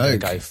snack I'm going to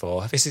go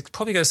for, this is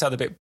probably going to sound a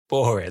bit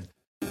boring,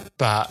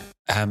 but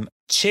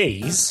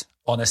cheese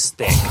on a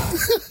stick.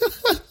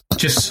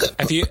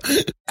 Have you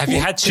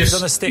had cheese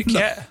on a stick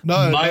yet? No,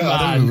 I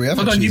don't think we ever.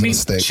 Hold on, you mean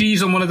stick.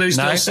 cheese on one of those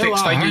little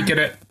sticks like you get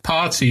at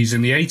parties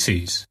in the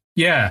 80s?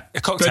 Yeah,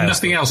 but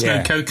nothing else. Yeah.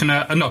 No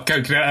coconut, not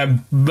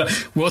coconut.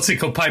 What's it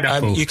called?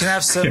 Pineapple. You can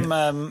have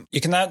some. You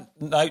can have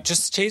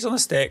just cheese on a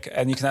stick,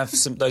 and you can have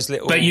some those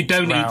little. But you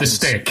don't eat the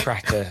stick.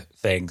 Cracker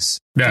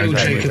things. No,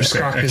 Jacob's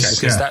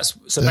crackers. Because that's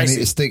so. Don't eat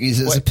the stick. Use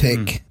it as a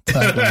pig.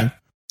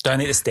 Don't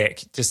eat the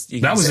stick.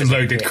 That was a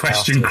loaded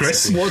question,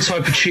 Chris. What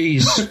type of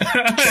cheese?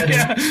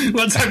 Cheddar.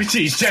 What type of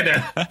cheese?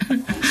 Cheddar.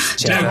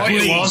 Cheddar. Right,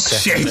 it was.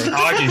 Shit.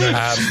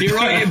 You're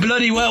right. It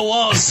bloody well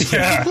was.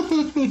 Yeah.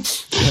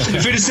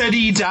 If it had said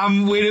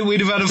Edam,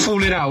 we'd have had a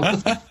falling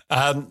out.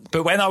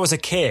 But when I was a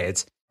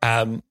kid,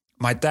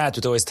 my dad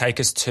would always take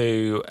us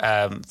to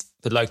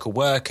the local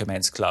worker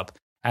men's club.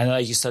 And I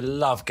used to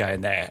love going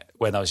there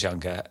when I was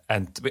younger.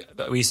 And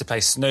we used to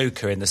play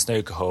snooker in the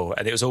snooker hall.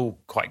 And it was all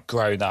quite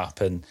grown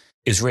up and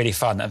it was really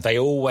fun. And they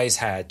always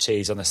had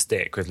cheese on a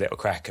stick with little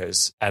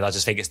crackers. And I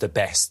just think it's the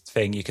best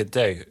thing you could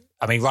do.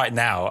 I mean, right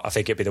now, I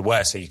think it'd be the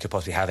worst thing you could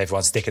possibly have,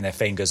 everyone sticking their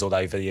fingers all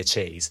over your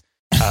cheese.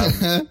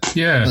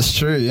 Yeah, that's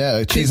true.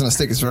 Yeah, cheese on a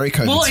stick is very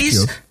cold. What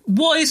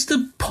is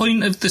the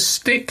point of the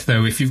stick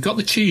though? If you've got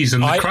the cheese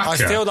and the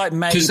cracker, I feel like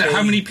maybe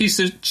how many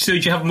pieces? So do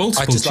you have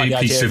multiple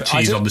pieces of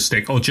cheese on the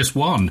stick, or just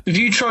one? If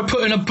you try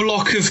putting a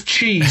block of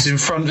cheese in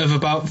front of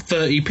about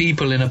 30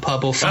 people in a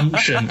pub or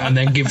function, and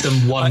then give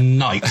them one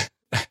night,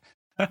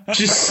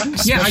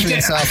 especially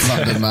in South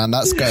London, man,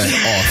 that's going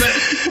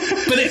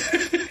off. But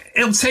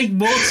it'll take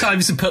more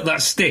time to put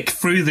that stick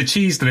through the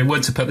cheese than it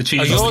would to put the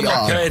cheese on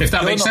the stick. If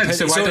that makes sense.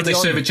 So why don't they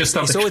serve it just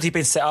on the stick? It's already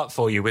been set up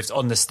for you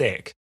on the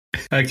stick.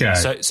 Okay.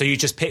 So you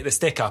just pick the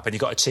stick up and you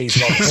got a cheese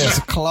roll. It's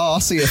a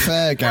classy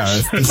affair,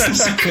 Gareth.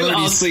 It's a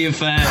classy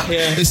affair.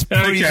 Yeah. It's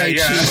pre-made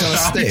cheese on a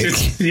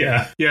stick.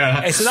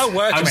 Yeah. It's an old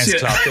workmen's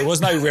club. There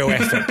was no real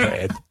effort put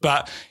in,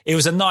 but it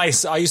was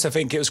I used to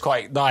think it was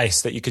quite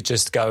nice that you could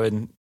just go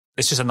and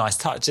it's just a nice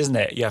touch, isn't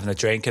it? You're having a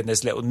drink and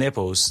there's little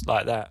nibbles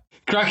like that.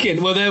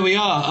 Cracking. Well, there we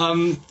are.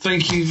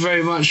 Thank you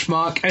very much,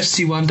 Mark.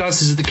 ST1,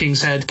 Dances at the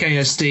King's Head,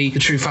 KSD, the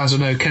True Fans Will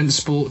Know, Kent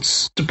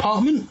Sports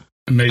Department.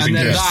 Amazing.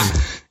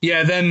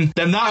 And then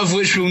then that of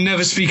which we'll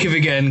never speak of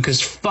again,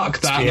 because fuck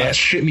that, that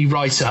shit me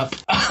right up.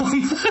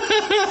 And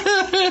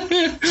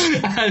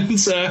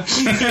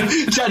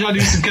Jack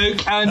needs some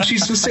coke, and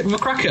she's going to stick with a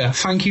cracker.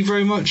 Thank you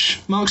very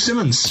much, Mark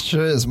Simmons.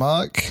 Cheers,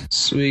 Mark.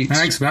 Sweet.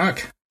 Thanks,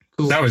 Mark.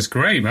 Cool. That was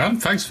great, man.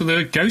 Thanks for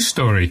the ghost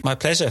story. My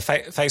pleasure.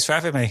 Thanks for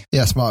having me.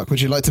 Yes, Mark. Would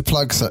you like to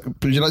plug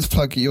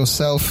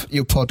yourself,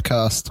 your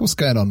podcast? What's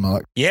going on,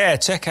 Mark? Yeah,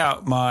 check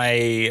out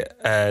my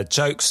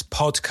jokes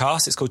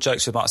podcast. It's called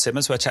Jokes with Mark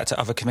Simmons, where I chat to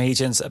other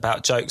comedians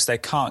about jokes they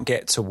can't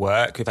get to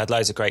work. We've had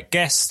loads of great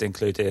guests,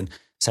 including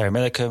Sarah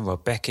Millican,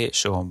 Rob Beckett,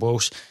 Sean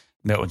Walsh,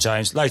 Milton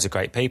Jones, loads of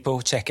great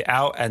people. Check it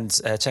out, and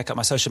check out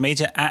my social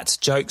media at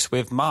Jokes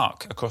with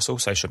Mark across all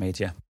social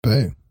media.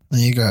 Boom.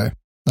 There you go.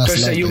 That's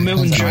Go say your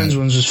Milton Jones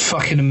ones was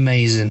fucking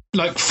amazing.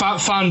 Like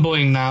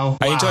fanboying now.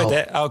 I enjoyed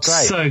it. Oh,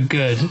 great. So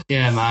good.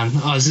 Yeah, man.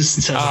 I was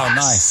listening to it. Oh,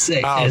 nice.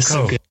 Sick. Oh, It's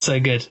cool. so good. So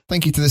good.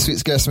 Thank you to this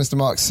week's guest, Mr.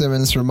 Mark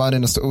Simmons, for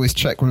reminding us to always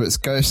check whether it's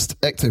ghost,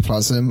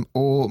 ectoplasm,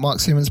 or Mark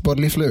Simmons'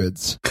 bodily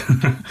fluids.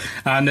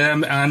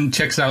 And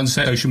check us out on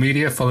social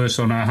media. Follow us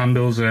on our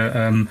handles,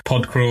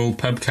 Podcrawl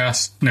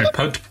Pubcast. No,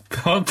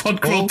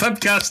 Podcrawl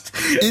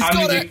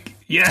Pubcast.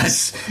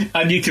 Yes,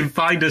 and you can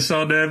find us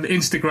on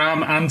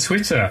Instagram and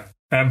Twitter.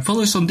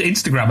 Follow us on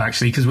Instagram,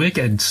 actually, because we're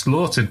getting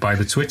slaughtered by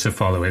the Twitter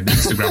following.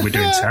 Instagram, we're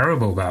doing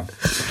terrible, man.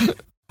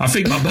 I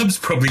think my mum's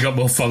probably got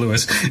more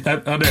followers.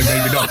 Oh, no,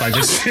 maybe not by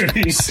this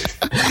series.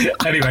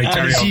 Anyway,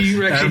 carry on. If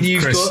you reckon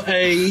you've Chris. got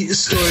a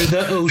story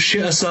that will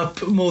shit us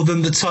up more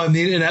than the time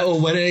the internet or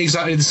when at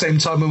exactly the same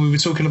time when we were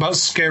talking about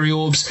scary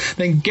orbs,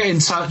 then get in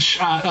touch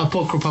at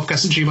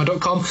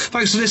podcrawlpodcast@gmail.com.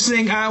 Thanks for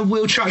listening, and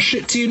we'll chat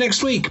shit to you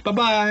next week.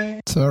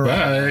 Bye-bye. It's all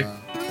right.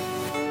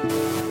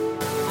 Bye.